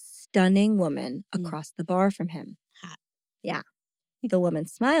absolutely stunning woman across the bar from him. Hot. Yeah. The woman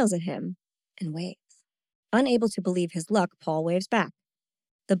smiles at him and waves. Unable to believe his luck, Paul waves back.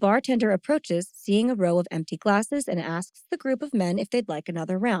 The bartender approaches, seeing a row of empty glasses, and asks the group of men if they'd like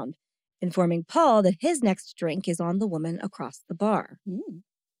another round, informing Paul that his next drink is on the woman across the bar.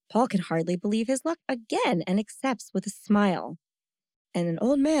 Paul can hardly believe his luck again and accepts with a smile. And an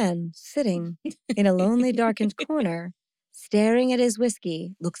old man sitting in a lonely, darkened corner, staring at his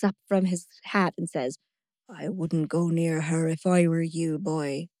whiskey, looks up from his hat and says, I wouldn't go near her if I were you,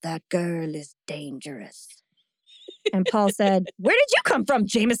 boy. That girl is dangerous. And Paul said, where did you come from,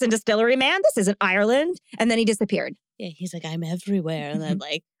 Jameson Distillery, man? This isn't Ireland. And then he disappeared. Yeah, he's like, I'm everywhere. And then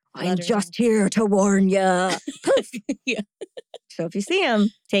like, I'm just here to warn ya. Poof. Yeah. So if you see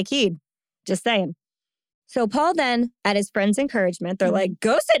him, take heed. Just saying. So Paul then, at his friend's encouragement, they're like,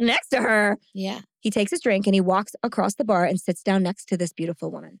 go sit next to her. Yeah. He takes his drink and he walks across the bar and sits down next to this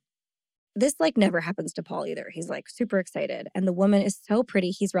beautiful woman. This like never happens to Paul either. He's like super excited. And the woman is so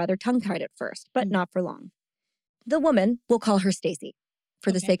pretty, he's rather tongue-tied at first, but not for long. The woman, we'll call her Stacy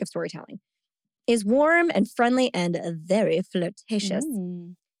for the sake of storytelling, is warm and friendly and very flirtatious.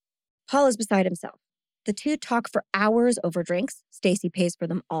 Paul is beside himself. The two talk for hours over drinks. Stacy pays for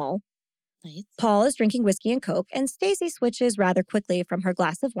them all. Nice. Paul is drinking whiskey and Coke, and Stacy switches rather quickly from her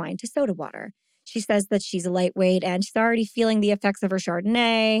glass of wine to soda water. She says that she's a lightweight and she's already feeling the effects of her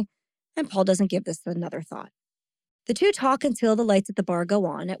Chardonnay, and Paul doesn't give this another thought. The two talk until the lights at the bar go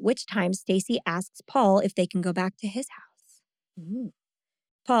on, at which time Stacy asks Paul if they can go back to his house. Ooh.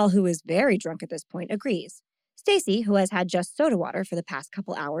 Paul, who is very drunk at this point, agrees. Stacy, who has had just soda water for the past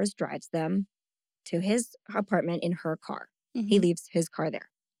couple hours, drives them to his apartment in her car. He leaves his car there.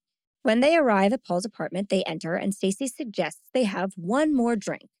 When they arrive at Paul's apartment, they enter, and Stacy suggests they have one more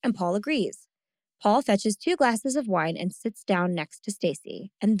drink, and Paul agrees. Paul fetches 2 glasses of wine and sits down next to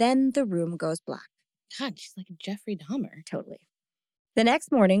Stacy, and then the room goes black. God, she's like Jeffrey Dahmer. Totally. The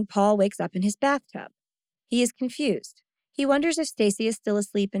next morning, Paul wakes up in his bathtub. He is confused. He wonders if Stacy is still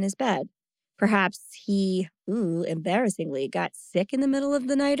asleep in his bed. Perhaps he, embarrassingly, got sick in the middle of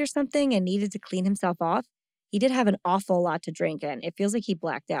the night or something and needed to clean himself off. He did have an awful lot to drink, and it feels like he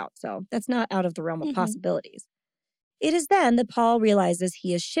blacked out, so that's not out of the realm of possibilities. It is then that Paul realizes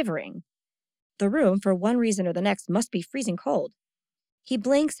he is shivering. The room, for one reason or the next, must be freezing cold. He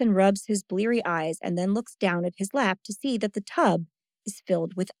blinks and rubs his bleary eyes and then looks down at his lap to see that the tub is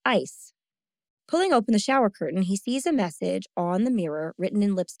filled with ice. Pulling open the shower curtain, he sees a message on the mirror written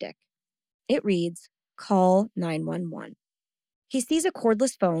in lipstick. It reads, "Call 911." He sees a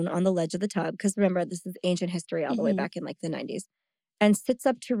cordless phone on the ledge of the tub, because remember, this is ancient history all the way back in like the 90s, and sits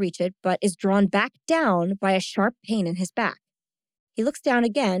up to reach it, but is drawn back down by a sharp pain in his back. He looks down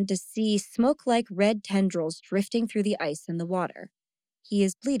again to see smoke-like red tendrils drifting through the ice and the water. He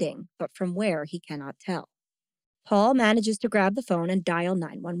is bleeding, but from where he cannot tell. Paul manages to grab the phone and dial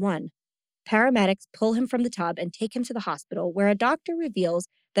 911. Paramedics pull him from the tub and take him to the hospital, where a doctor reveals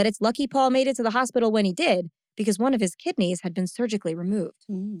that it's lucky Paul made it to the hospital when he did, because one of his kidneys had been surgically removed.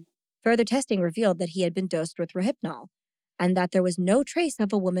 Further testing revealed that he had been dosed with Rohypnol, and that there was no trace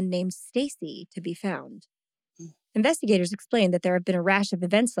of a woman named Stacy to be found. Investigators explained that there have been a rash of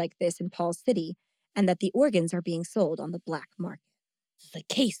events like this in Paul's city, and that the organs are being sold on the black market. It's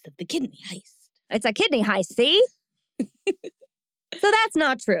a case of the kidney heist. It's a kidney heist, see? So that's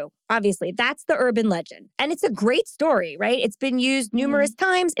not true, obviously. That's the urban legend. And it's a great story, right? It's been used numerous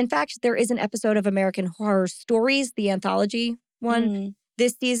times. In fact, there is an episode of American Horror Stories, the anthology one,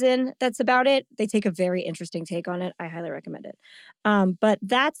 this season that's about it. They take a very interesting take on it. I highly recommend it. But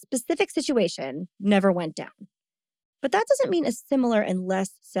that specific situation never went down. But that doesn't mean a similar and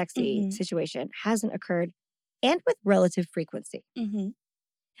less sexy situation hasn't occurred, and with relative frequency.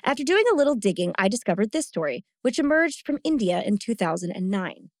 After doing a little digging, I discovered this story, which emerged from India in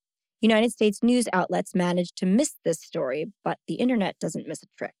 2009. United States news outlets managed to miss this story, but the internet doesn't miss a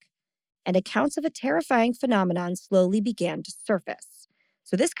trick. And accounts of a terrifying phenomenon slowly began to surface.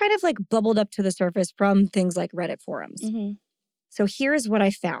 So this kind of like bubbled up to the surface from things like Reddit forums. So here's what I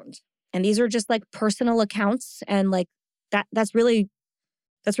found. And these are just like personal accounts, and like that's really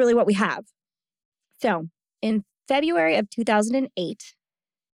what we have. So in February of 2008,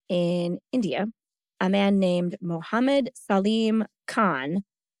 in India, a man named Mohammed Salim Khan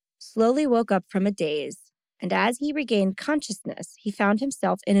slowly woke up from a daze, and as he regained consciousness, he found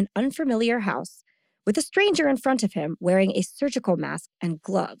himself in an unfamiliar house with a stranger in front of him wearing a surgical mask and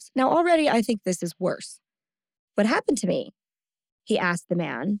gloves. Now, already I think this is worse. "What happened to me?" he asked the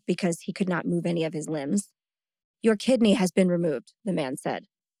man, because he could not move any of his limbs. "Your kidney has been removed," the man said.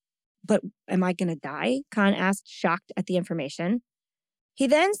 "But am I going to die?" Khan asked, shocked at the information. He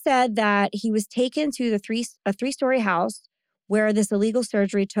then said that he was taken to a 3-story house where this illegal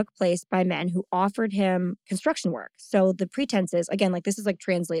surgery took place by men who offered him construction work. So the pretense is, again, like this is like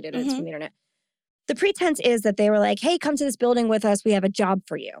translated, it's from the internet. The pretense is that they were like, "Hey, come to this building with us. We have a job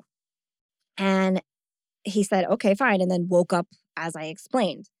for you." And he said, "Okay, fine," and then woke up as I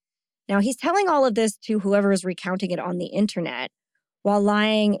explained. Now, he's telling all of this to whoever is recounting it on the internet while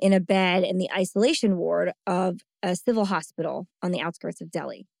lying in a bed in the isolation ward of a civil hospital on the outskirts of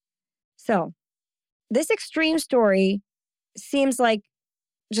Delhi. So this extreme story seems like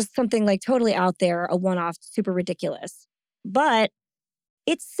just something like totally out there, a one-off, super ridiculous. But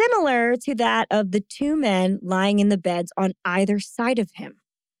it's similar to that of the 2 men lying in the beds on either side of him.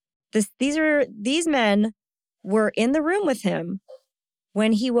 These men were in the room with him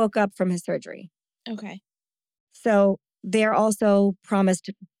when he woke up from his surgery. Okay. So they're also promised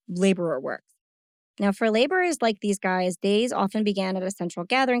laborer work. Now, for laborers like these guys, days often began at a central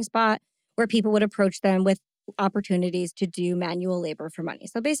gathering spot where people would approach them with opportunities to do manual labor for money.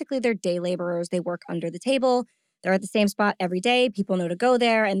 So basically, they're day laborers. They work under the table. They're at the same spot every day. People know to go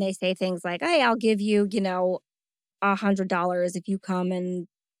there, and they say things like, "Hey, I'll give you, $100 if you come and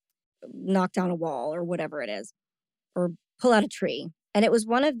knock down a wall," or whatever it is, or pull out a tree. And it was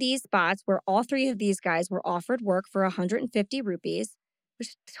one of these spots where all 3 of these guys were offered work for 150 rupees,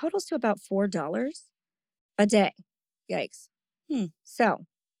 which totals to about $4 a day. Yikes. So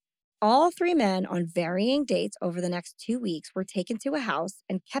All three men on varying dates over the next 2 weeks were taken to a house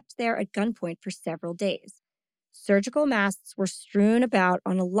and kept there at gunpoint for several days. Surgical masks were strewn about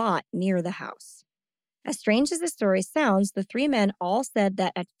on a lot near the house. As strange as this story sounds, the three men all said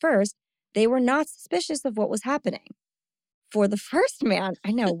that at first they were not suspicious of what was happening. For the first man,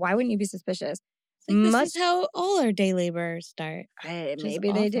 I know, why wouldn't you be suspicious? It's like, this is how all our day laborers start.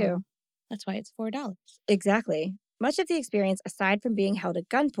 Maybe they do. That's why it's $4. Exactly. Much of the experience, aside from being held at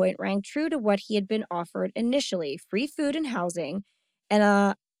gunpoint, rang true to what he had been offered initially: free food and housing,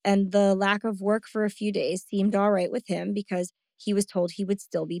 and the lack of work for a few days seemed all right with him because he was told he would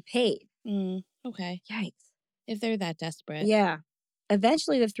still be paid. Okay. Yikes. If they're that desperate. Yeah.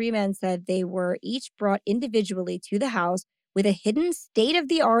 Eventually, the three men said they were each brought individually to the house with a hidden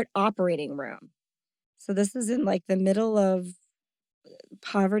state-of-the-art operating room. So this is in like the middle of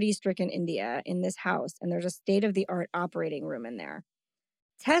poverty-stricken India in this house, and there's a state-of-the-art operating room in there.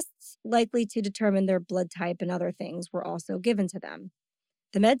 Tests likely to determine their blood type and other things were also given to them.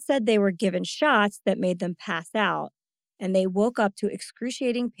 The med said they were given shots that made them pass out, and they woke up to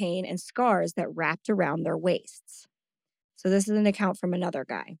excruciating pain and scars that wrapped around their waists. So this is an account from another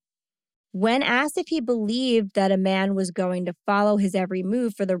guy. When asked if he believed that a man was going to follow his every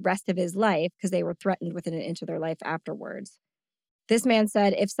move for the rest of his life, because they were threatened within an inch of their life afterwards, this man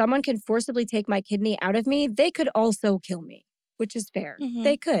said, if someone can forcibly take my kidney out of me, they could also kill me, which is fair.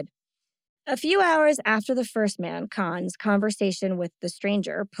 They could. A few hours after the first man, Khan's, conversation with the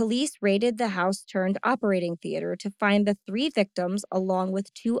stranger, police raided the house-turned-operating theater to find the three victims along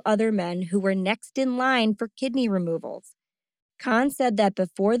with two other men who were next in line for kidney removals. Khan said that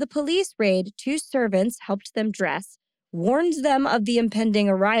before the police raid, two servants helped them dress, warned them of the impending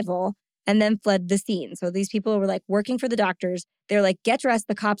arrival, and then fled the scene. So these people were like working for the doctors. They're like, get dressed,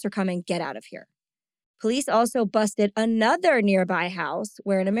 the cops are coming, get out of here. Police also busted another nearby house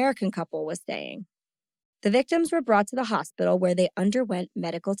where an American couple was staying. The victims were brought to the hospital where they underwent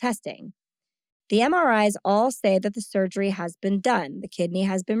medical testing. The MRIs all say that the surgery has been done, the kidney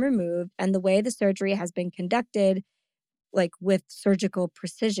has been removed, and the way the surgery has been conducted, like with surgical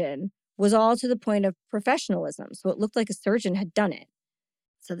precision, was all to the point of professionalism. So it looked like a surgeon had done it.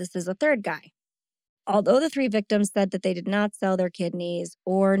 So this is a third guy. Although the three victims said that they did not sell their kidneys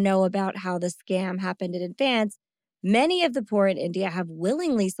or know about how the scam happened in advance, many of the poor in India have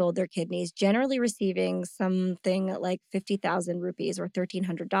willingly sold their kidneys, generally receiving something like 50,000 rupees or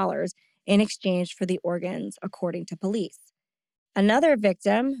 $1,300 in exchange for the organs, according to police. Another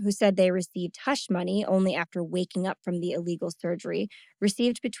victim, who said they received hush money only after waking up from the illegal surgery,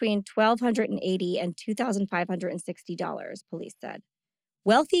 received between $1,280 and $2,560, police said.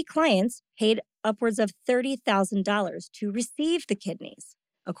 Wealthy clients paid upwards of $30,000 to receive the kidneys,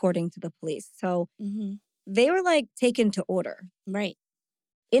 according to the police. So they were like taken to order. Right.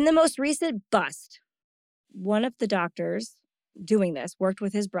 In the most recent bust, one of the doctors doing this worked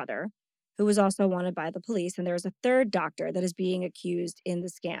with his brother, who was also wanted by the police, and there is a third doctor that is being accused in the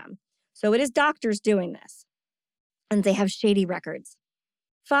scam. So it is doctors doing this, and they have shady records.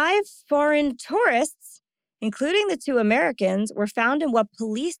 5 foreign tourists, including the 2 Americans, were found in what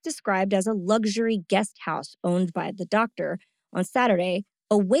police described as a luxury guest house owned by the doctor on Saturday,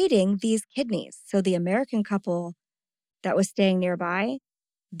 awaiting these kidneys. So the American couple that was staying nearby,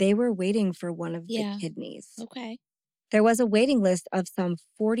 they were waiting for one of the kidneys. Okay. There was a waiting list of some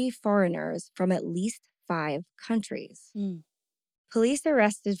 40 foreigners from at least 5 countries. Police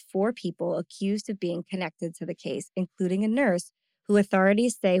arrested 4 people accused of being connected to the case, including a nurse who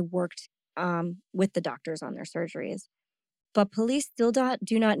authorities say worked with the doctors on their surgeries. But police still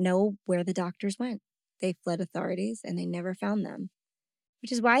do not know where the doctors went. They fled authorities and they never found them,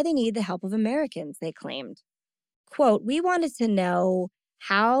 which is why they need the help of Americans, they claimed. Quote, we wanted to know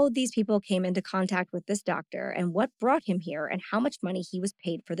how these people came into contact with this doctor and what brought him here and how much money he was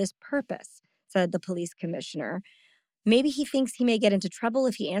paid for this purpose, said the police commissioner. Maybe he thinks he may get into trouble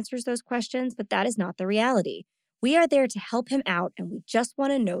if he answers those questions, but that is not the reality. We are there to help him out, and we just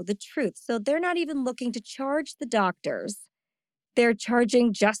want to know the truth. So they're not even looking to charge the doctors. They're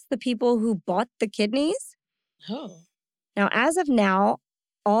charging just the people who bought the kidneys. Oh. Now, as of now,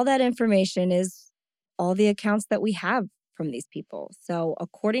 all that information is all the accounts that we have from these people. So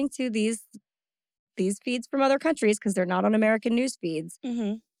according to these feeds from other countries, because they're not on American news feeds,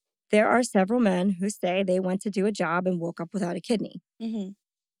 there are several men who say they went to do a job and woke up without a kidney.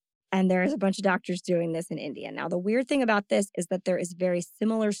 And there's a bunch of doctors doing this in India. Now, the weird thing about this is that there is very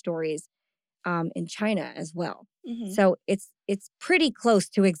similar stories in China as well. So it's pretty close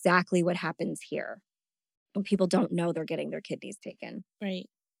to exactly what happens here. When people don't know they're getting their kidneys taken. Right.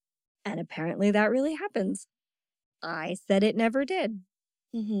 And apparently that really happens. I said it never did.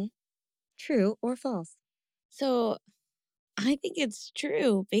 True or false? So I think it's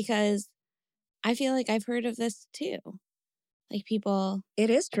true because I feel like I've heard of this too. Like people. It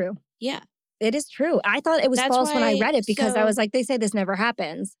is true. Yeah. It is true. I thought it was That's false when I why. read it because I was like, they say this never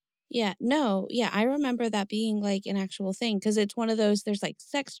happens. Yeah. No. Yeah. I remember that being like an actual thing because it's one of those, there's like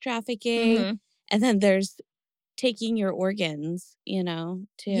sex trafficking and then there's taking your organs,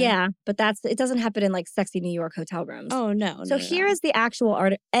 too. Yeah, but it doesn't happen in like sexy New York hotel rooms. Oh, no. So here is the actual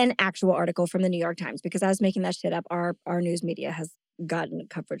actual article from the New York Times, because I was making that shit up. Our news media has gotten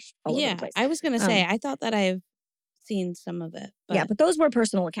coverage all over the place. I was going to say, I thought that I've seen some of it. Yeah, but those were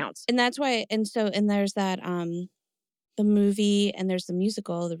personal accounts. And that's why, and there's that, the movie and there's the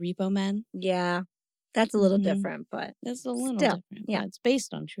musical, The Repo Men. Yeah, that's a little different, but that's a little still, different. Yeah, it's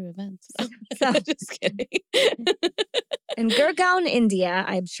based on true events. So just kidding. In Gurgaon, India,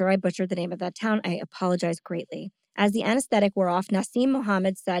 I'm sure I butchered the name of that town. I apologize greatly. As the anesthetic wore off, Naseem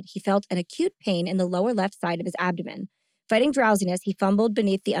Mohammed said he felt an acute pain in the lower left side of his abdomen. Fighting drowsiness, he fumbled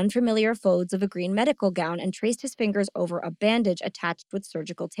beneath the unfamiliar folds of a green medical gown and traced his fingers over a bandage attached with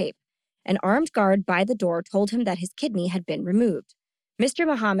surgical tape. An armed guard by the door told him that his kidney had been removed. Mr.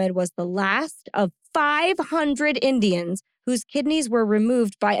 Mohammed was the last of 500 Indians whose kidneys were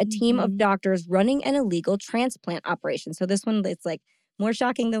removed by a team of doctors running an illegal transplant operation. So this one, it's like more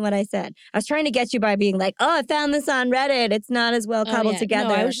shocking than what I said. I was trying to get you by being like, oh, I found this on Reddit. It's not as well cobbled together.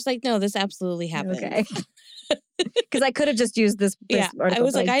 No, I was just like, no, this absolutely happened. Okay. Because I could have just used this article. I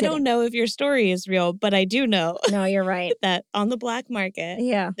was like, I don't know if your story is real, but I do know. No, you're right. That on the black market,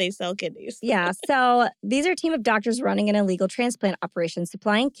 they sell kidneys. Yeah. So these are a team of doctors running an illegal transplant operation,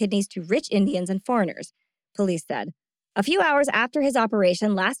 supplying kidneys to rich Indians and foreigners, police said. A few hours after his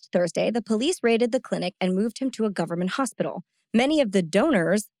operation last Thursday, the police raided the clinic and moved him to a government hospital. Many of the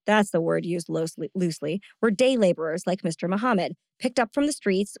donors, that's the word used loosely, were day laborers like Mr. Mohammed, picked up from the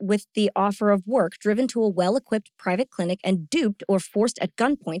streets with the offer of work, driven to a well-equipped private clinic and duped or forced at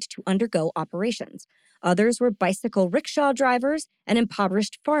gunpoint to undergo operations. Others were bicycle rickshaw drivers and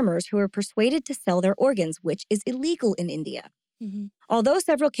impoverished farmers who were persuaded to sell their organs, which is illegal in India. Although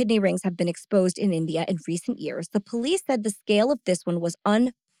several kidney rings have been exposed in India in recent years, the police said the scale of this one was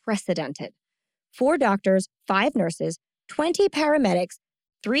unprecedented. 4 doctors, 5 nurses, 20 paramedics,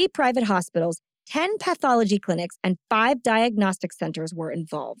 3 private hospitals, 10 pathology clinics, and 5 diagnostic centers were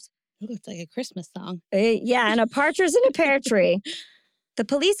involved. Ooh, it's like a Christmas song. Yeah, and a partridge in a pear tree. The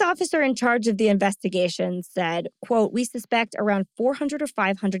police officer in charge of the investigation said, quote, we suspect around 400 or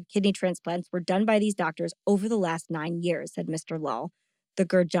 500 kidney transplants were done by these doctors over the last 9 years, said Mr. Lal, the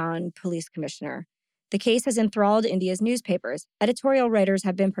Gurgaon police commissioner. The case has enthralled India's newspapers. Editorial writers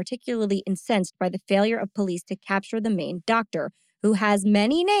have been particularly incensed by the failure of police to capture the main doctor, who has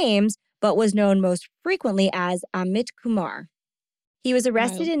many names, but was known most frequently as Amit Kumar. He was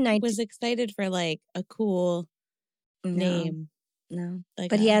arrested in was excited for like a cool name. No,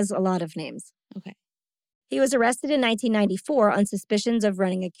 but he has a lot of names. Okay. He was arrested in 1994 on suspicions of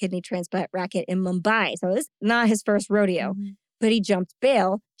running a kidney transplant racket in Mumbai. So this is not his first rodeo. But he jumped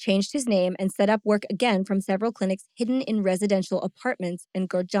bail, changed his name, and set up work again from several clinics hidden in residential apartments in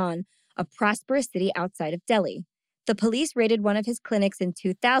Gurgaon, a prosperous city outside of Delhi. The police raided one of his clinics in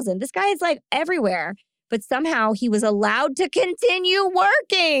 2000. This guy is like everywhere, but somehow he was allowed to continue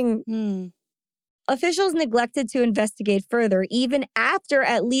working. Officials neglected to investigate further, even after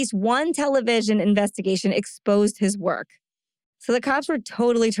at least one television investigation exposed his work. So the cops were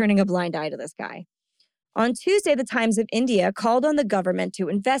totally turning a blind eye to this guy. On Tuesday, the Times of India called on the government to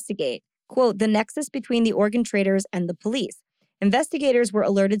investigate, quote, the nexus between the organ traders and the police. Investigators were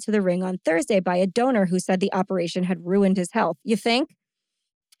alerted to the ring on Thursday by a donor who said the operation had ruined his health. You think?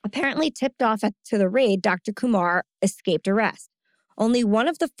 Apparently tipped off to the raid, Dr. Kumar escaped arrest. Only one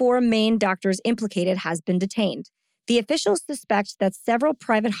of the 4 main doctors implicated has been detained. The officials suspect that several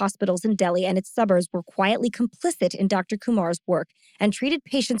private hospitals in Delhi and its suburbs were quietly complicit in Dr. Kumar's work and treated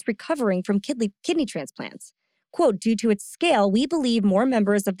patients recovering from kidney transplants. Quote, due to its scale, we believe more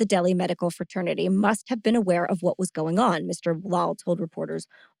members of the Delhi medical fraternity must have been aware of what was going on, Mr. Lal told reporters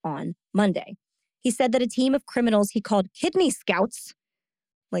on Monday. He said that a team of criminals he called kidney scouts,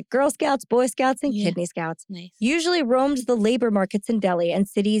 like Girl Scouts, Boy Scouts, and Kidney Scouts, usually roamed the labor markets in Delhi and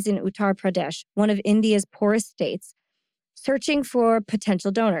cities in Uttar Pradesh, one of India's poorest states, searching for potential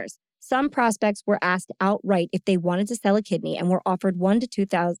donors. Some prospects were asked outright if they wanted to sell a kidney and were offered $1,000 to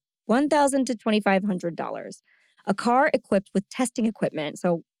 $2,500. A car equipped with testing equipment,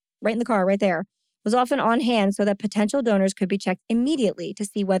 so right in the car, right there, was often on hand so that potential donors could be checked immediately to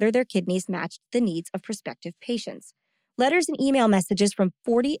see whether their kidneys matched the needs of prospective patients. Letters and email messages from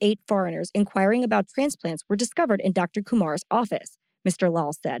 48 foreigners inquiring about transplants were discovered in Dr. Kumar's office, Mr.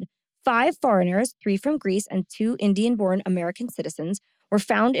 Lal said. 5 foreigners, 3 from Greece and 2 Indian-born American citizens, were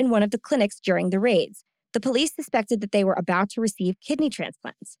found in one of the clinics during the raids. The police suspected that they were about to receive kidney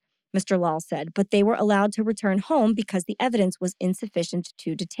transplants, Mr. Lal said, but they were allowed to return home because the evidence was insufficient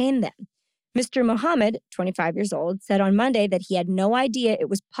to detain them. Mr. Mohammed, 25 years old, said on Monday that he had no idea it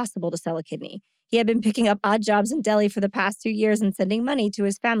was possible to sell a kidney. He had been picking up odd jobs in Delhi for the past 2 years and sending money to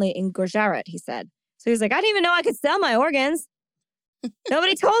his family in Gujarat, he said. So he was like, I didn't even know I could sell my organs.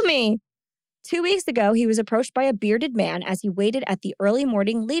 Nobody told me. 2 weeks ago, he was approached by a bearded man as he waited at the early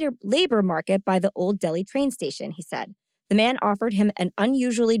morning labor market by the Old Delhi train station, he said. The man offered him an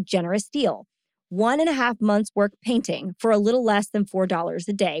unusually generous deal, 1.5 months' work painting for a little less than $4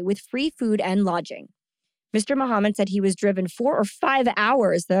 a day with free food and lodging. Mr. Muhammad said he was driven 4 or 5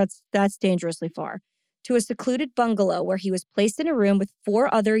 hours, that's dangerously far, to a secluded bungalow where he was placed in a room with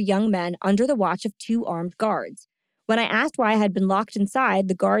 4 other young men under the watch of 2 armed guards. When I asked why I had been locked inside,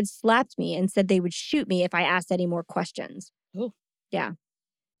 the guards slapped me and said they would shoot me if I asked any more questions. Oh. Yeah.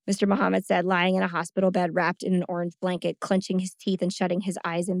 Mr. Muhammad said, lying in a hospital bed wrapped in an orange blanket, clenching his teeth and shutting his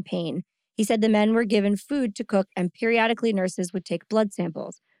eyes in pain. He said the men were given food to cook and periodically nurses would take blood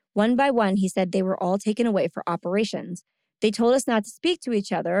samples. One by one, he said they were all taken away for operations. They told us not to speak to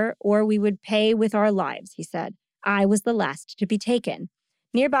each other or we would pay with our lives, he said. I was the last to be taken.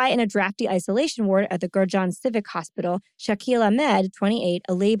 Nearby in a drafty isolation ward at the Gurjan Civic Hospital, Shakil Ahmed, 28,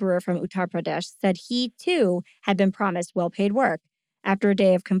 a laborer from Uttar Pradesh, said he, too, had been promised well-paid work. After a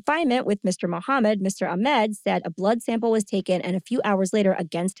day of confinement with Mr. Mohammed, Mr. Ahmed said a blood sample was taken and a few hours later,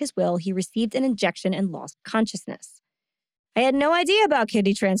 against his will, he received an injection and lost consciousness. I had no idea about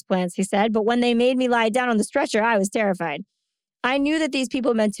kidney transplants, he said, but when they made me lie down on the stretcher, I was terrified. I knew that these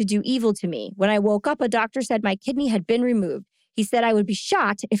people meant to do evil to me. When I woke up, a doctor said my kidney had been removed. He said I would be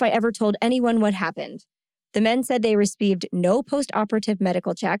shot if I ever told anyone what happened. The men said they received no post-operative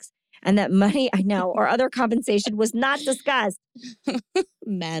medical checks and that money, I know, or other compensation was not discussed.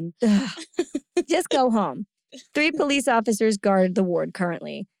 Men. Just go home. 3 police officers guard the ward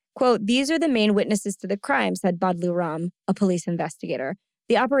currently. Quote, these are the main witnesses to the crime, said Badlu Ram, a police investigator.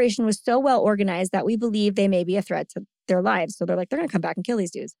 The operation was so well organized that we believe they may be a threat to their lives. So they're like, they're going to come back and kill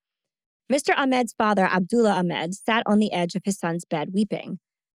these dudes. Mr. Ahmed's father, Abdullah Ahmed, sat on the edge of his son's bed weeping.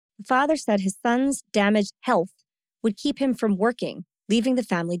 The father said his son's damaged health would keep him from working, leaving the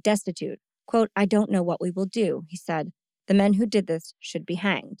family destitute. Quote, I don't know what we will do, he said. The men who did this should be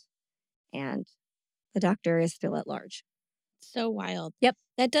hanged. And the doctor is still at large. So wild. Yep.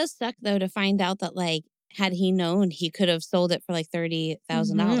 That does suck, though, to find out that, like, had he known, he could have sold it for, like, $30,000.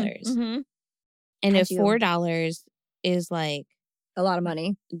 Mm-hmm. And if $4 is, like, a lot of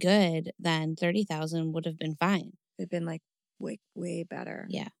money, good, then $30,000 would have been fine. It'd been, like, way better.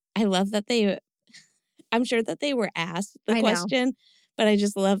 Yeah. I love that I'm sure that they were asked the question, but I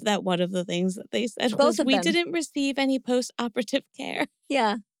just love that one of the things that they said was, we didn't receive any post-operative care.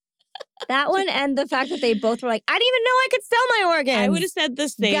 Yeah. That one and the fact that they both were like, I didn't even know I could sell my organs. I would have said the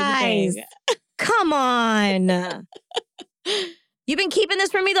same thing. Come on. You've been keeping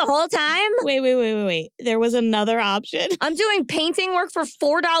this from me the whole time? Wait. There was another option. I'm doing painting work for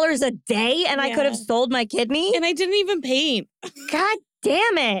 $4 a day and I could have sold my kidney? And I didn't even paint. God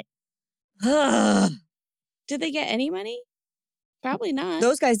damn it. Did they get any money? Probably not.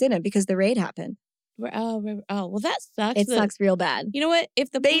 Those guys didn't because the raid happened. Oh, well, that sucks. It sucks real bad. You know what?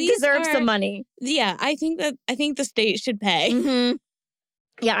 If they deserve some money. Yeah, I think the state should pay. Mm-hmm.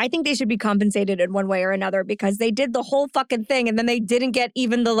 Yeah, I think they should be compensated in one way or another because they did the whole fucking thing and then they didn't get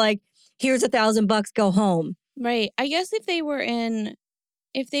even the like, here's $1,000, go home. Right. I guess if they were in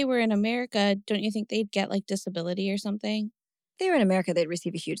America, don't you think they'd get like disability or something? If they were in America, they'd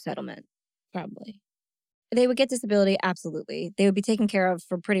receive a huge settlement. Probably. They would get disability, absolutely. They would be taken care of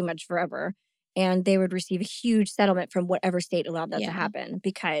for pretty much forever. And they would receive a huge settlement from whatever state allowed that to happen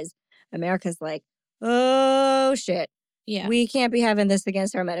because America's like, oh, shit. Yeah. We can't be having this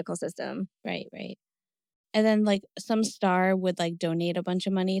against our medical system. Right. And then like some star would like donate a bunch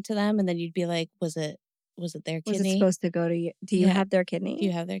of money to them and then you'd be like, was it their kidney? Was it supposed to go to you? Do you have their kidney? Do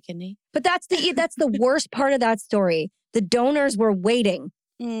you have their kidney? But that's the worst part of that story. The donors were waiting.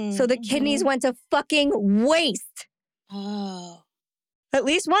 So the kidneys went to fucking waste. Oh. At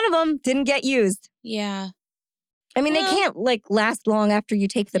least one of them didn't get used. Yeah. I mean, they can't like last long after you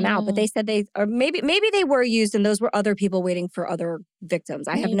take them out, but they said maybe they were used and those were other people waiting for other victims.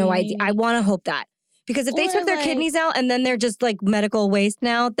 I have no idea. I want to hope that. Because if they took their kidneys out and then they're just like medical waste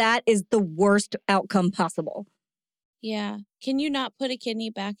now, that is the worst outcome possible. Yeah. Can you not put a kidney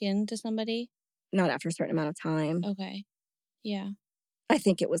back into somebody? Not after a certain amount of time. Okay. Yeah. I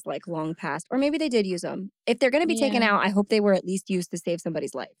think it was like long past. Or maybe they did use them. If they're going to be taken out, I hope they were at least used to save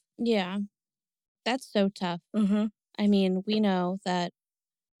somebody's life. Yeah. That's so tough. Mm-hmm. I mean, we know that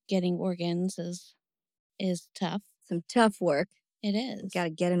getting organs is tough. Some tough work. It is. You got to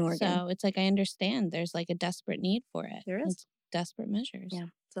get an organ. So it's like I understand there's like a desperate need for it. There is. It's desperate measures. Yeah.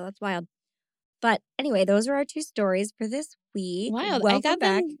 So that's wild. But anyway, those are our 2 stories for this week. Wild. Welcome I got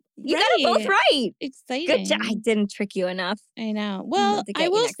back. them You got them both right. Exciting. Good job. I didn't trick you enough. I know. Well, I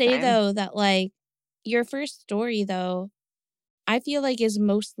will say though that like your first story though, I feel like is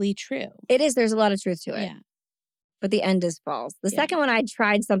mostly true. It is. There's a lot of truth to it. Yeah. But the end is false. The second one I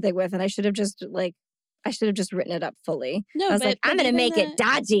tried something with, and I should have just written it up fully. No, I was like, I'm going to make it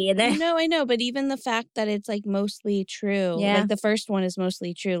dodgy. And then No, I know. But even the fact that it's like mostly true, like the first one is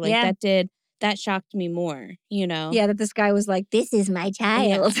mostly true. Like that shocked me more, you know? Yeah, that this guy was like, this is my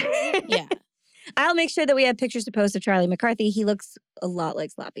child. Yeah. I'll make sure that we have pictures to post of Charlie McCarthy. He looks a lot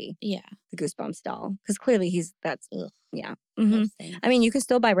like Slappy. Yeah. The Goosebumps doll. Because clearly yeah. Mm-hmm. I mean, you can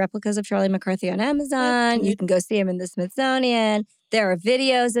still buy replicas of Charlie McCarthy on Amazon. You can go see him in the Smithsonian. There are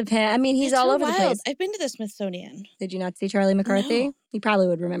videos of him. I mean, he's all over the place. I've been to the Smithsonian. Did you not see Charlie McCarthy? No. You probably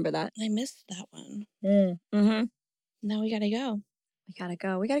would remember that. I missed that one. Mm-hmm. Now we got to go. We got to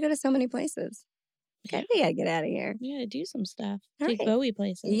go. We got to go to so many places. Okay, we got to get out of here. We got to do some stuff. All Take right. Bowie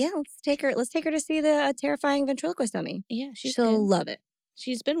places. Yeah, let's take her to see the terrifying ventriloquist dummy. Yeah, she'll love it.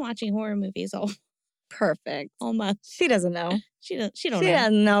 She's been watching horror movies all month. She doesn't know. She don't know. She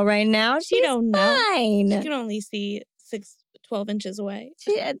doesn't know right now. She's don't know. Fine. She can only see 12 inches away.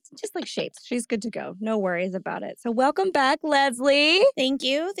 Just like shapes. She's good to go. No worries about it. So welcome back, Leslie. Thank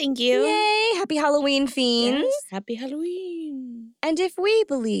you. Yay. Happy Halloween, fiends. Yes, happy Halloween. And if we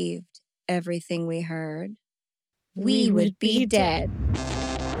believed everything we heard, we would be dead.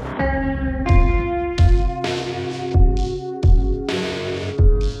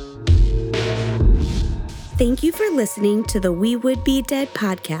 Thank you for listening to the We Would Be Dead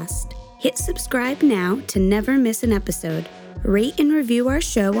podcast. Hit subscribe now to never miss an episode. Rate and review our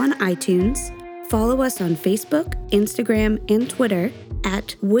show on iTunes. Follow us on Facebook, Instagram, and Twitter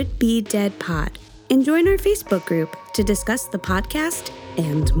at Would Be Dead Pod. And join our Facebook group to discuss the podcast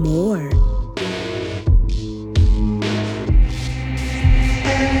and more.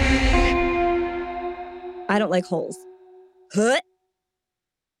 I don't like holes. Huh?